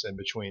events in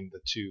between the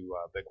 2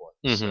 big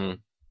ones. Mm-hmm.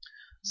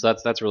 So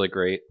that's really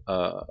great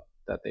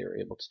that they were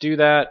able to do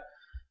that.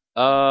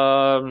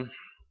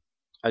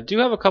 I do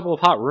have a couple of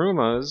hot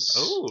rumors.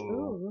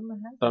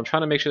 But I'm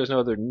trying to make sure there's no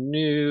other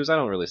news. I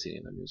don't really see any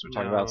other news we're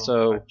talking about.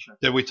 So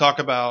did we talk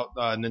about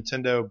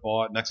Nintendo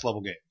bought Next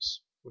Level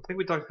Games? I think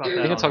we talked about that.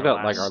 I think I talked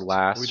about like our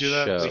last Did we do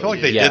that? show. I feel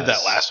like they did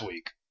that last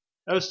week.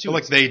 That was I feel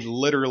like they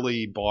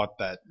literally bought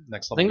that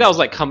Next Level. I think that was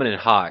like coming in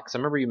hot because I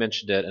remember you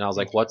mentioned it, and I was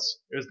like, "What's?"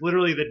 It was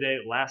literally the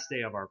last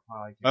day of our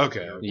podcast.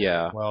 Okay.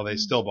 Yeah. Well, they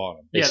still bought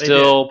them. They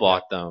still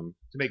bought them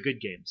to make good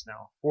games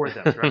now for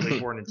them directly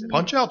for Nintendo.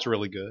 Punch Out's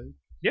really good.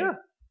 Yeah.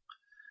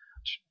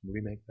 Should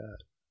we make that?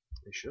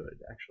 They should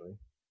actually.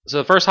 So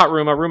the first hot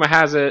rumor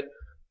has it,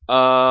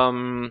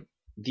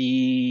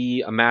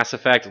 the Mass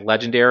Effect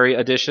Legendary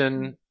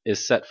Edition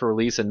is set for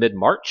release in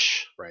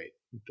mid-March. Right.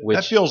 Which,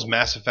 that feels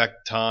Mass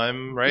Effect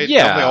time, right?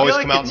 Yeah. Don't they always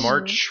like come out in it's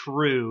March?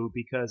 True,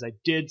 because I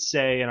did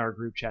say in our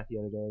group chat the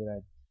other day that I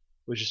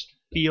was just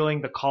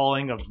feeling the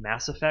calling of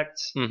Mass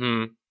Effect.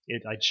 Mm-hmm.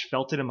 I just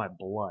felt it in my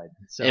blood.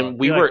 So and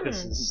we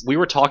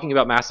were talking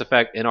about Mass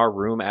Effect in our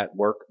room at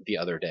work the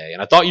other day,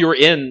 and I thought you were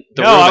in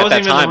the room at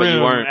that time, but you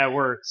weren't at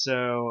work.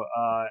 So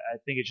I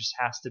think it just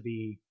has to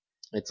be.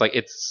 It's like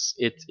it's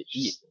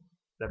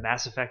the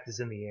Mass Effect is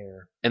in the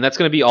air, and that's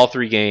going to be all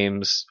 3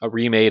 games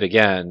remade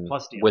again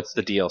plus DLC. with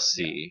the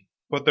DLC.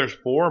 But there's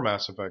 4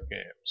 Mass Effect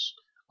games.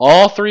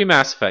 All 3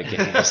 Mass Effect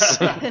games.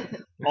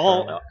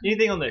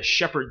 Anything on the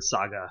Shepard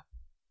saga.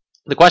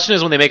 The question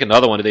is, when they make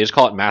another one, do they just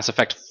call it Mass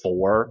Effect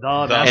 4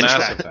 The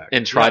Mass Effect.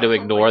 and try to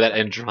ignore that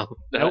Andromeda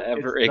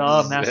ever it's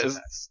the Mass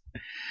exists?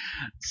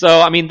 So,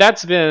 I mean,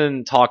 that's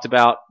been talked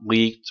about,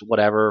 leaked,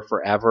 whatever,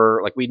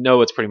 forever. Like, we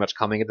know it's pretty much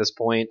coming at this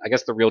point. I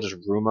guess the real just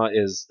rumor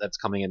is that's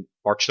coming in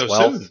March 12th.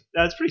 So soon.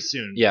 That's pretty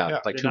soon. Yeah,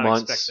 like Did 2 not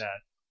months. Expect that.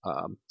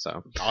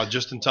 So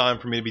Just in time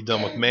for me to be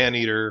done with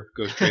Maneater,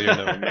 go straight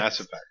into Mass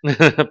Effect.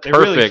 Perfect. They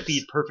really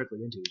feed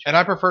perfectly into each other. And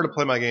I prefer to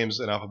play my games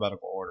in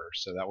alphabetical order,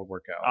 so that would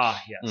work out. Ah,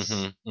 yes.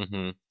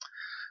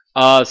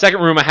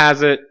 Second rumor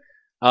has it,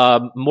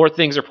 more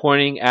things are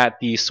pointing at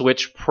the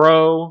Switch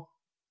Pro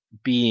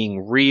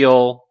being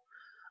real.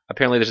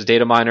 Apparently there's a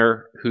data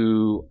miner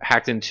who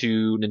hacked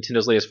into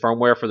Nintendo's latest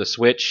firmware for the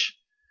Switch,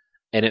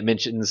 and it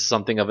mentions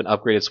something of an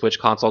upgraded Switch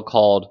console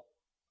called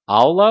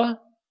Aula.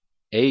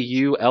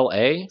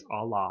 A-U-L-A?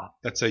 Allah.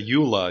 That's a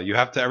EULA. You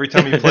have to, every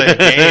time you play a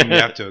game, you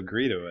have to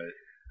agree to it.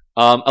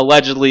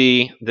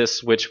 Allegedly, this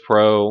Switch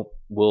Pro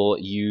will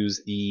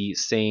use the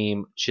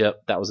same chip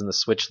that was in the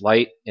Switch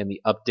Lite in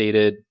the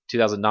updated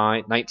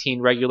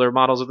 2019 regular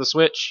models of the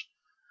Switch.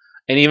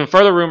 And even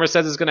further rumor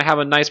says it's going to have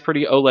a nice,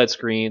 pretty OLED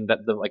screen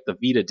that the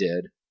Vita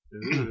did.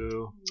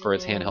 Ooh. For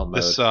its handheld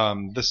mode.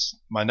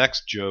 My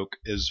next joke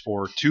is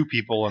for 2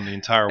 people in the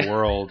entire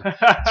world.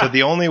 So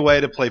the only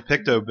way to play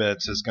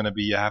Pictobits is going to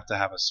be you have to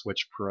have a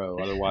Switch Pro,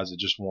 otherwise it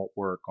just won't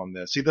work on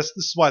this. See, this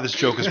is why this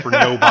joke is for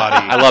nobody.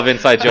 I love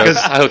inside jokes.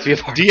 I hope you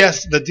have I think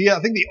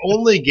the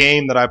only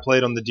game that I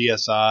played on the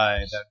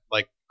DSi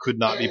that could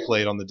not be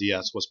played on the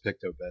DS was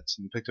Pictobits,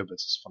 and Pictobits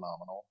is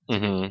phenomenal.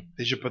 Mm-hmm.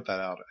 They should put that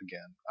out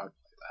again. I would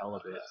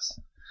play that. Elebits.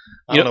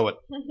 I don't know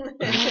what.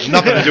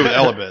 Nothing to do with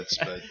Elebits,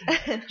 but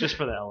just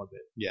for the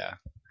Elebit. Yeah,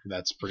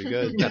 that's pretty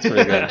good. That's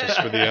pretty good.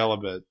 Just for the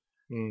Elebit.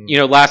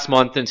 Last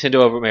month,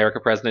 Nintendo of America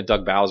president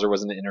Doug Bowser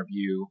was in an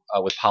interview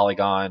with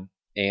Polygon,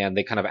 and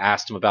they kind of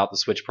asked him about the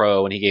Switch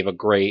Pro, and he gave a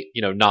great,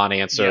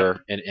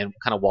 non-answer and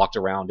kind of walked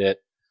around it.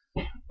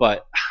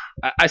 But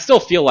I still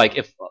feel like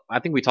I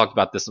think we talked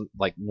about this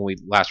like when we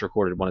last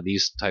recorded one of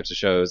these types of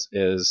shows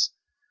is.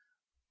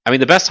 I mean,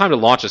 the best time to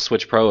launch a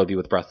Switch Pro would be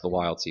with Breath of the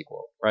Wild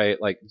sequel,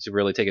 right? Like, to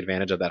really take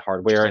advantage of that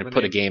hardware and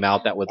put a game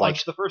out that would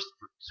launch the first.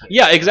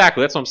 Yeah,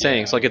 exactly. That's what I'm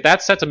saying. So, if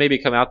that's set to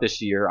maybe come out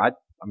this year, I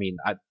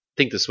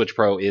think the Switch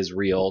Pro is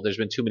real. There's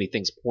been too many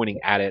things pointing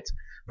at it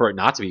for it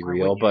not to be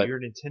real. But you're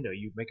Nintendo,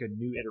 you make a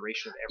new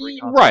iteration of every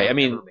console. Right. I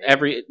mean,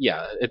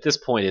 at this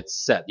point,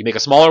 it's set. You make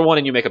a smaller one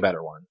and you make a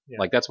better one. Yeah.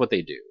 Like, that's what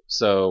they do.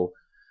 So.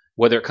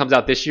 Whether it comes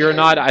out this year or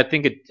not, I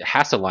think it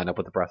has to line up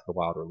with the Breath of the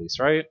Wild release,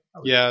 right?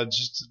 Yeah,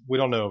 we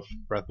don't know if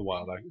Breath of the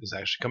Wild is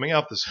actually coming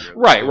out this year.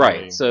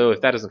 Right. So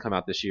if that doesn't come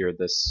out this year,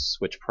 this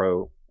Switch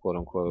Pro, quote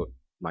unquote,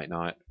 might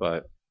not.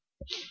 But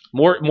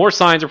more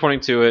signs are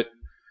pointing to it.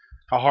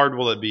 How hard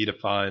will it be to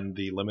find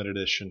the limited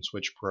edition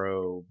Switch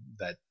Pro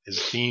that is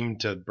themed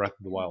to Breath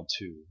of the Wild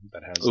 2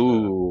 that has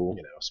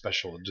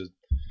special?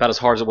 About as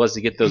hard as it was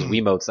to get those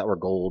Wiimotes that were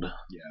gold.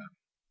 Yeah,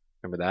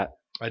 remember that?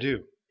 I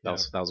do. That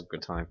was a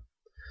good time.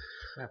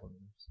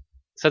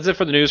 So that's it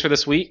for the news for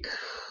this week.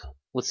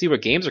 Let's see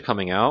what games are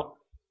coming out.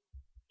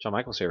 John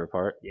Michael's favorite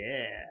part.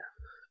 Yeah.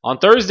 On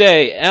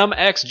Thursday,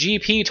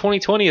 MXGP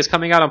 2020 is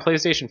coming out on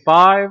PlayStation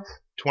 5.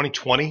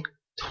 2020?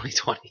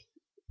 2020.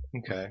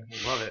 Okay,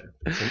 Love it.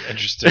 it's an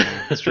interesting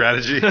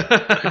strategy.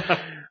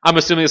 I'm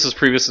assuming this was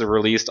previously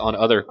released on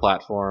other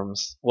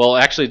platforms. Well,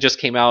 actually, it just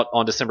came out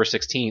on December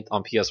 16th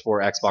on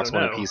PS4, Xbox So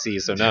One, no. and PC.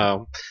 So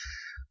no.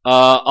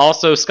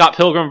 Also, Scott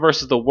Pilgrim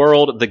vs. the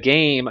World, the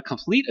game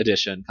complete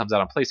edition, comes out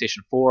on PlayStation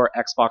 4,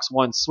 Xbox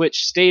One, Switch,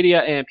 Stadia,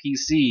 and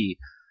PC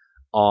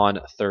on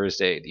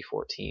Thursday the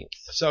 14th.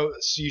 So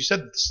you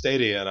said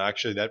Stadia, and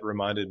actually that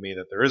reminded me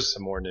that there is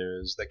some more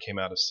news that came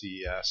out of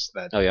CES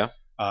that Oh yeah.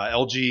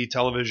 LG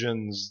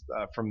televisions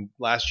from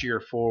last year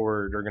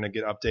forward are going to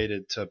get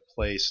updated to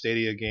play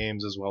Stadia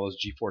games as well as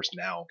GeForce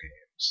Now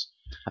games.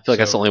 I feel like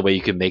that's the So- only way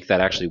you can make that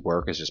actually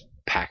work is just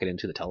pack it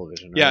into the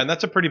television. Right? Yeah, and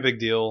that's a pretty big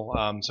deal.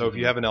 So if Mhm.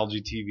 you have an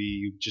LG TV,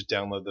 you just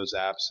download those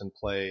apps and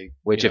play.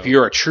 Which, you if know,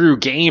 you're a true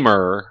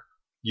gamer,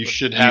 you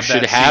should you have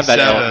should that have that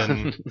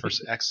C7 for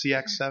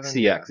CX7.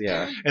 CX,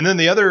 yeah. And then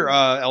the other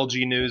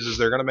LG news is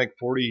they're going to make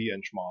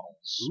 40-inch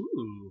models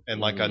Ooh.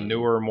 and like a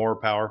newer, more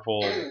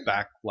powerful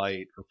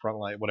backlight or front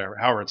light, whatever,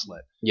 however it's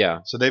lit. Yeah.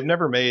 So they've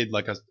never made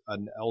like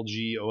an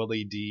LG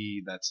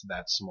OLED that's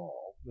that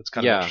small. That's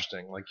kind Yeah. of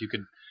interesting. Like you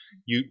could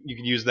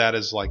use that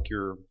as like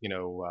your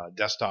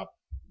desktop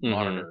Mhm.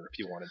 monitor if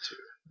you wanted to.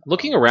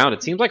 Looking around,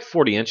 it seems like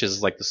 40 inches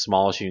is like the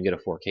smallest you can get a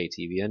 4K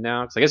TV in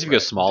now. 'Cause I guess if you go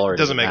smaller, It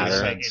doesn't make any matter.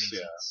 sense. Yeah.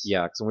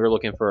 Yeah, because when we were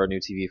looking for a new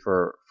TV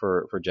for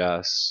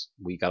Jess,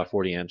 we got a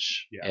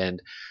 40-inch, Yeah.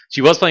 and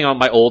she was playing on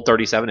my old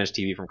 37-inch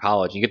TV from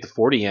college. You get the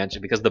 40-inch,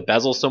 and because the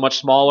bezel's so much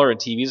smaller and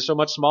TVs are so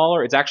much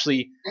smaller, it's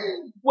actually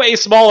way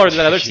smaller than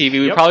that other TV.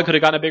 We Yep. probably could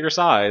have gotten a bigger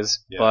size,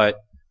 Yeah. but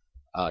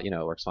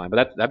it works fine.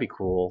 But that'd be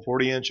cool.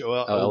 40-inch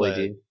LED.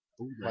 OLED.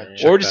 Yeah.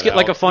 Check Or just that get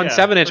like a out. fun Yeah,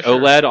 7-inch for sure.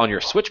 OLED on your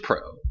Switch Pro.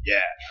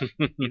 Yeah.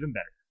 Even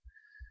better.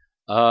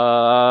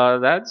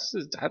 That's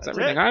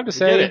everything it. I have to We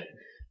say. did it.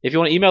 If you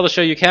want to email the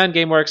show, you can.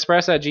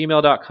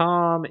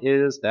 GameWareExpress@gmail.com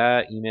is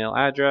that email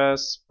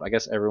address. I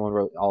guess everyone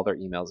wrote all their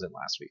emails in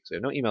last week, so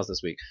no emails this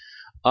week.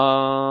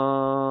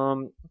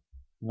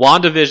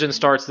 WandaVision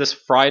starts this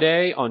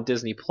Friday on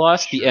Disney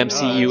Plus. The Sure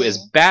MCU does.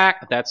 is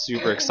back. That's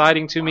super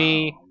exciting to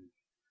me.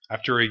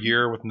 After a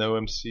year with no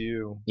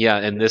MCU, Yeah,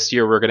 and this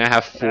year we're gonna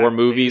have 4 That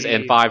movies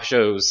and baby. 5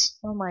 shows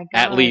Oh my god.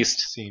 at least.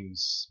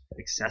 seems a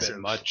bit Excessive.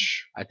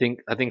 much. I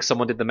think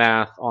someone did the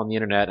math on the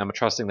internet. I'm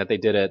trusting that they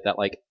did it. That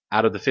like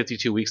out of the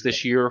 52 weeks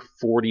this year,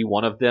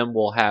 41 of them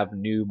will have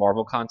new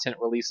Marvel content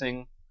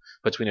releasing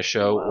between a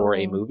show or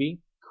a Wow. movie.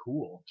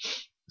 Cool.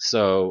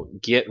 So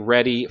get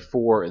ready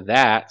for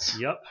that.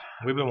 Yep.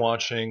 We've been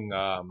watching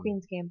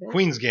Queen's Gambit.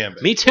 Queen's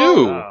Gambit. Me too.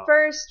 Oh.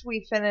 First,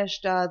 we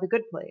finished The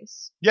Good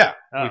Place. Yeah,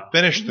 Oh. we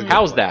finished the. Mhm. Good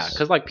How's Place. that?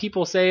 Because like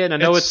people say it. I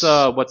know it's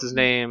It's- what's his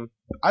name?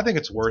 I think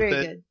it's It's worth very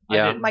it. good. I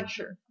Yeah, didn't- Mike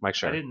Sure. Mike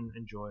Sure. I didn't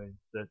enjoy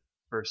the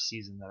first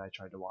season that I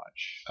tried to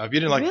watch. If you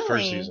didn't like the first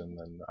Really? season,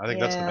 then I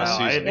think that's the Yeah. best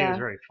I season. didn't think it Yeah. was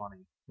very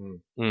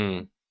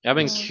funny. I've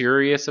been Yeah.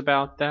 curious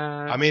about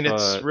that. I mean,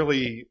 it's but-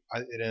 really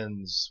it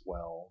ends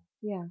well.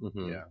 Yeah,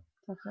 Mhm. Yeah.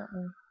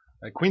 definitely.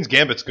 Queen's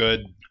Gambit's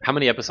good. How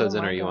many episodes Oh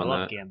in my are you God. I on love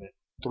that? Gambit.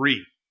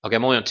 3. Okay,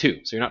 I'm only on 2,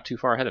 so you're not too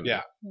far ahead of me.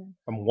 Yeah.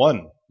 I'm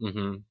 1.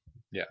 Mm-hmm.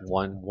 Yeah.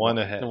 One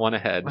ahead. One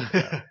ahead.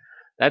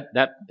 That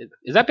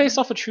is that based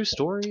off a true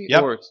story?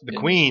 Yep. Or The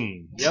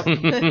Queen. Yep.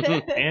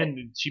 I've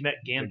And she met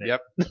Gambit.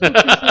 Yep.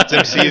 It's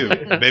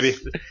MCU, baby.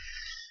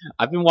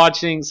 been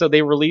watching. So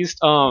they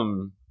released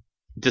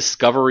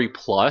Discovery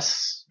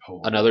Plus,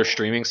 Oh. another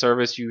streaming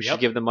service you should Yep.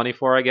 give them money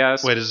for, I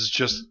guess. Wait, is this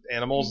just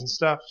animals and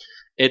stuff?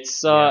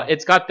 It's Yeah.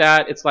 it's got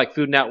that. It's like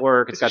Food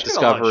Network. It's got It's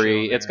got a lot of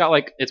Discovery. shit on It's there. got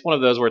like it's one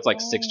of those where it's like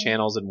 6 Oh.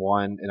 channels in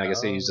one, and I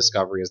guess they use Oh.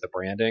 Discovery as the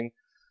branding.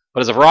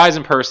 But as a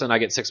Verizon person, I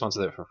get 6 months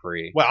of it for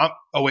free. Well,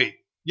 wait.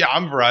 Yeah,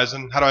 I'm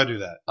Verizon. How do I do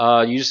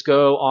that? You just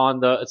go on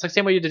the. It's like the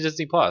same way you did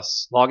Disney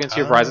Plus. Log into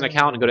your Verizon Oh.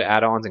 account and go to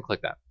add-ons and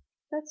click that.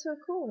 That's so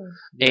cool.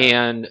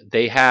 And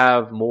they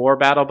have more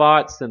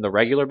BattleBots than the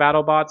regular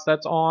BattleBots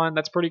that's on.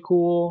 That's pretty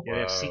cool. Yeah, they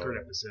have Whoa. secret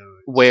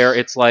episodes. Where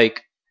it's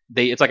like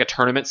it's like a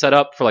tournament set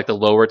up for like the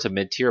lower to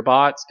mid tier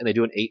bots, and they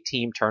do an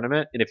 8-team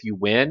tournament. And if you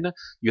win,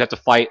 you have to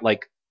fight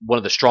like one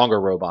of the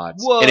stronger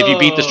robots. And if you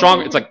beat the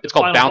stronger, it's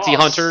called Final Bounty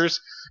boss. Hunters.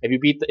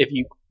 If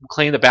you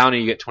claim the bounty,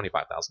 you get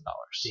 $25,000.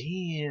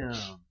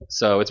 Damn.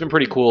 So it's been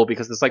pretty cool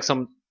because it's like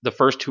the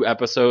first 2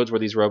 episodes were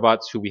these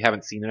robots who we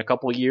haven't seen in a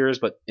couple of years,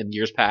 but in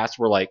years past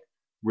were like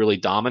really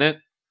dominant.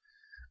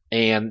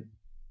 And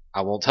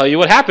I won't tell you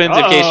what happens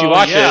in case you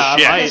watch yeah,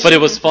 it. I might. But it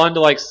was fun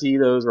to like see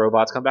those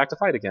robots come back to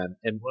fight again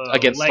and Whoa,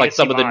 against like legacy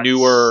some of the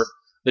bots.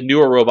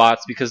 newer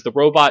robots, because the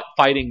robot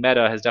fighting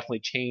meta has definitely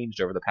changed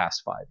over the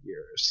past 5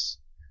 years.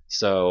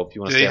 So if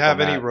you want Do to they stay up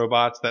have on any that.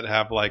 robots that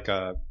have like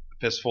a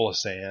fistful of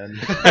sand?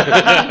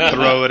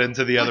 Throw it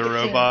into the other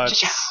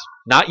robots.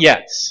 Not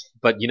yet,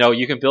 but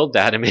you can build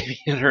that and maybe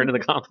enter into the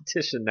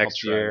competition I'll next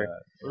try year.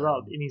 that. What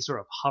about any sort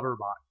of hover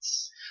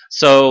bots?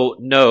 So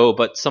no,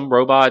 but some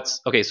robots.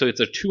 Okay, so it's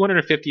a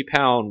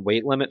 250-pound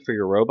weight limit for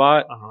your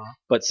robot.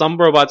 But some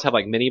robots have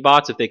like mini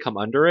bots if they come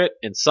under it,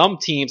 and some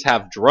teams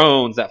have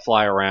drones that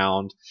fly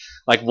around.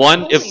 Like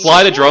one,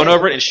 fly the drone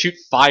over it and shoot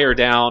fire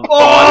down.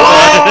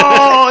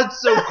 Oh,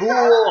 it's so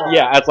cool.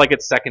 Yeah, it's like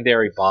its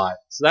secondary bot.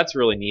 So that's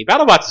really neat.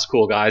 BattleBots is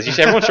cool, guys.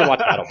 Everyone should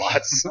watch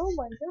BattleBots. Oh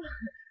my god.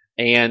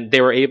 And they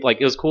were able, like,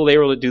 it was cool. They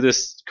were able to do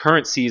this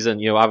current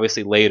season,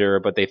 obviously later,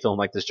 but they filmed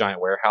like this giant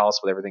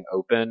warehouse with everything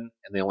open,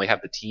 and they only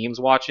have the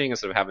teams watching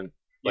instead of having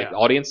the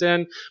audience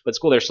in. But it's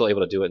cool they're still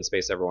able to do it and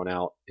space everyone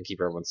out and keep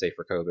everyone safe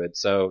for COVID.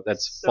 So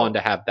that's fun to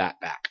have that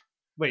back.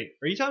 Wait,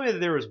 are you telling me that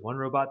there was one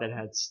robot that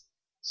had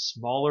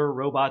smaller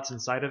robots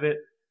inside of it?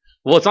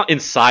 Well, it's not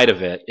inside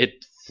of it.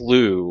 It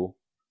flew.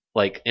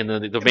 Like, and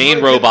the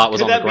main robot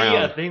was on the ground.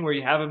 Could that be a thing where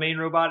you have a main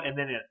robot and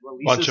then it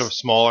releases bunch of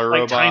smaller like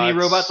robots, tiny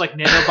robots, like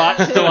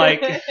nanobots to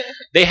like?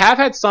 They have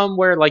had some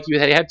where like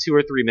they had 2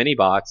 or 3 mini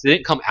bots. They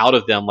didn't come out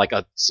of them like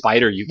a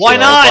spider. Why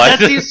not? That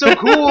seems so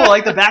cool.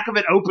 Like the back of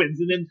it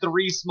opens and then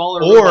 3 smaller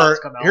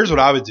robots come out. Or here's what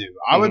I would do.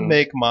 I would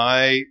make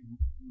my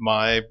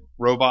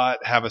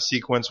robot have a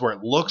sequence where it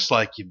looks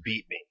like you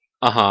beat me.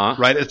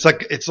 Right?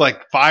 It's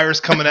like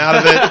fire's coming out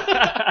of it.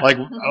 Like,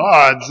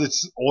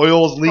 it's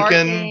oil's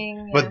leaking.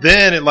 But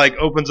then it like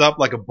opens up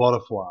like a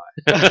butterfly.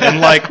 And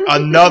like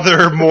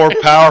another more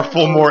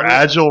powerful, more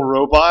agile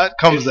robot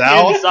comes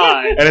out.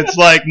 Inside. And it's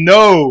like,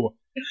 no,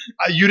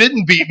 you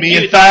didn't beat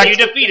me. In fact, you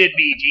defeated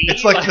me, G.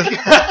 It's like What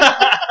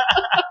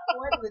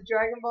the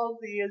Dragon Ball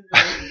Z is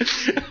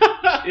this?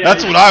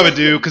 That's what I would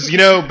do, because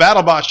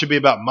BattleBots should be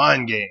about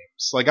mind games.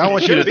 Like, I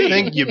want you to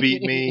think you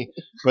beat me,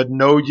 but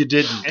no, you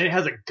didn't. And it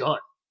has a gun.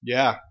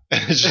 Yeah.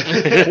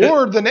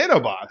 Or the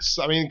nanobots.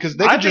 I mean, because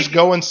they could just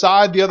go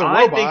inside the other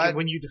robot. I think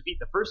when you defeat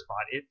the first bot,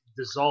 it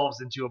dissolves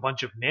into a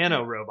bunch of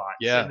nano robots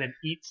and then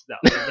eats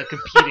the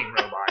competing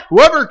robot.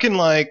 Whoever can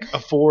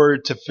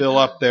afford to fill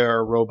up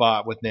their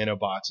robot with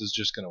nanobots is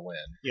just going to win.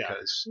 Yeah.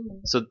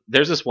 So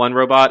there's this one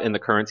robot in the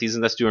current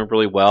season that's doing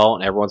really well,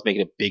 and everyone's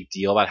making a big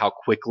deal about how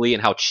quickly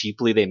and how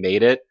cheaply they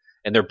made it.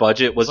 And their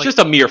budget was just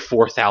a mere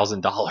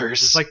 $4,000.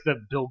 It's like the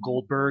Bill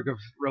Goldberg of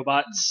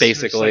robots.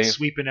 Basically. Just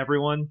sweeping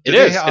everyone. It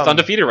is. It's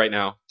undefeated right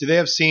now. Do they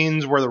have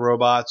scenes where the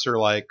robots are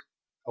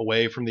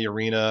away from the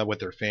arena with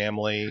their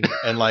family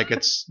and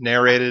it's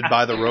narrated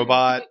by the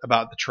robot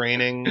about the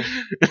training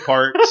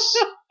parts?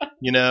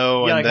 And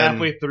then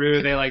halfway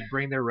through they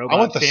bring their robot I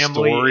want the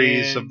family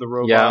stories in. of the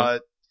robot. Yeah.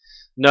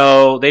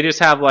 No, they just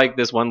have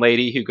this one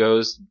lady who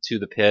goes to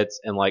the pits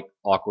and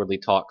awkwardly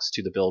talks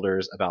to the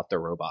builders about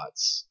their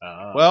robots.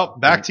 Well,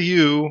 back to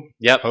you,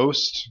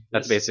 host.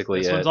 That's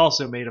basically it. This one's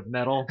also made of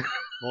metal.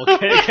 We'll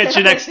catch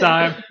you next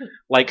time.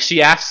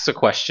 She asks a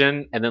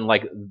question, and then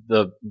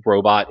the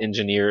robot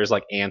engineers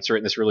answer it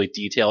in this really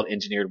detailed,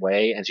 engineered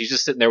way, and she's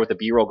just sitting there with the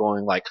B-roll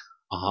going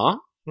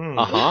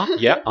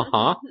yeah,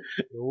 Whoa!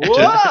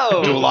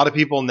 Do a lot of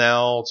people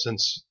now,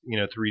 since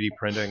 3D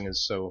printing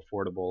is so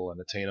affordable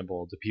and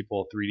attainable, do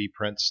people 3D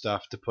print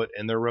stuff to put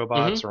in their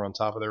robots or on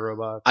top of their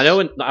robots? I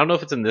don't know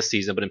if it's in this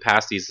season, but in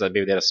past seasons,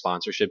 maybe they had a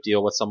sponsorship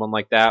deal with someone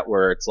like that,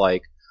 where it's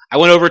I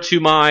went over to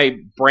my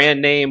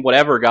brand name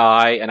whatever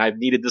guy, and I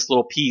needed this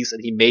little piece,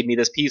 and he made me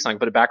this piece, and I can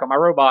put it back on my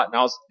robot, and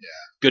I was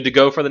good to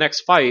go for the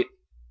next fight.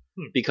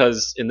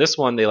 Because in this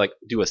one, they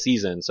do a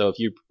season. So if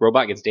your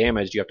robot gets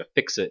damaged, you have to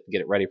fix it and get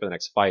it ready for the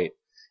next fight.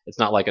 It's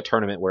not like a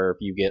tournament where if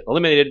you get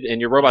eliminated and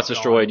your robot's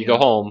destroyed, you go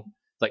home.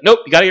 It's nope,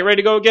 you got to get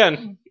ready to go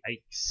again.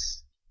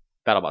 Yikes.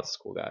 BattleBots is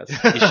cool,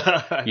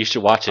 guys. You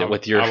should watch it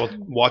with your... I will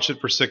watch it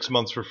for 6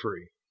 months for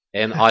free.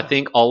 And I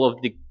think all of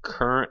the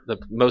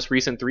most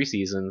recent 3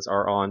 seasons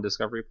are on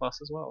Discovery Plus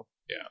as well.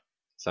 Yeah.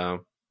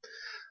 So...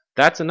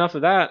 that's enough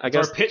of that. I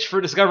guess our pitch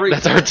for Discovery.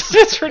 That's our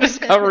pitch for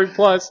Discovery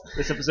Plus.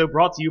 This episode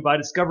brought to you by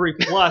Discovery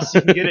Plus. You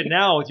can get it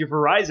now with your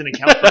Verizon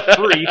account for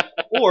free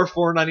or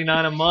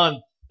 $4.99 a month.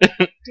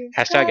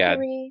 Hashtag ad.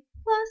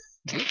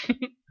 Plus.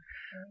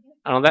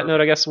 And on that note,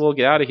 I guess we'll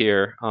get out of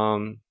here.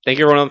 Thank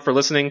you everyone for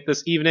listening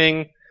this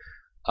evening.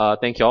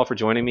 Thank you all for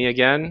joining me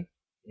again.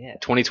 Yeah.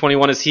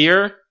 2021 is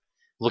here.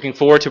 Looking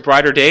forward to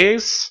brighter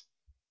days.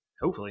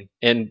 Hopefully.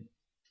 And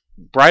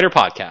brighter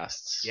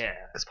podcasts. Yeah.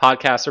 Because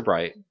podcasts are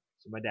bright.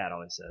 That's what my dad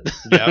always says.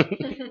 Yeah.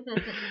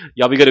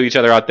 Y'all be good to each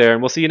other out there,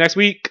 and we'll see you next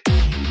week.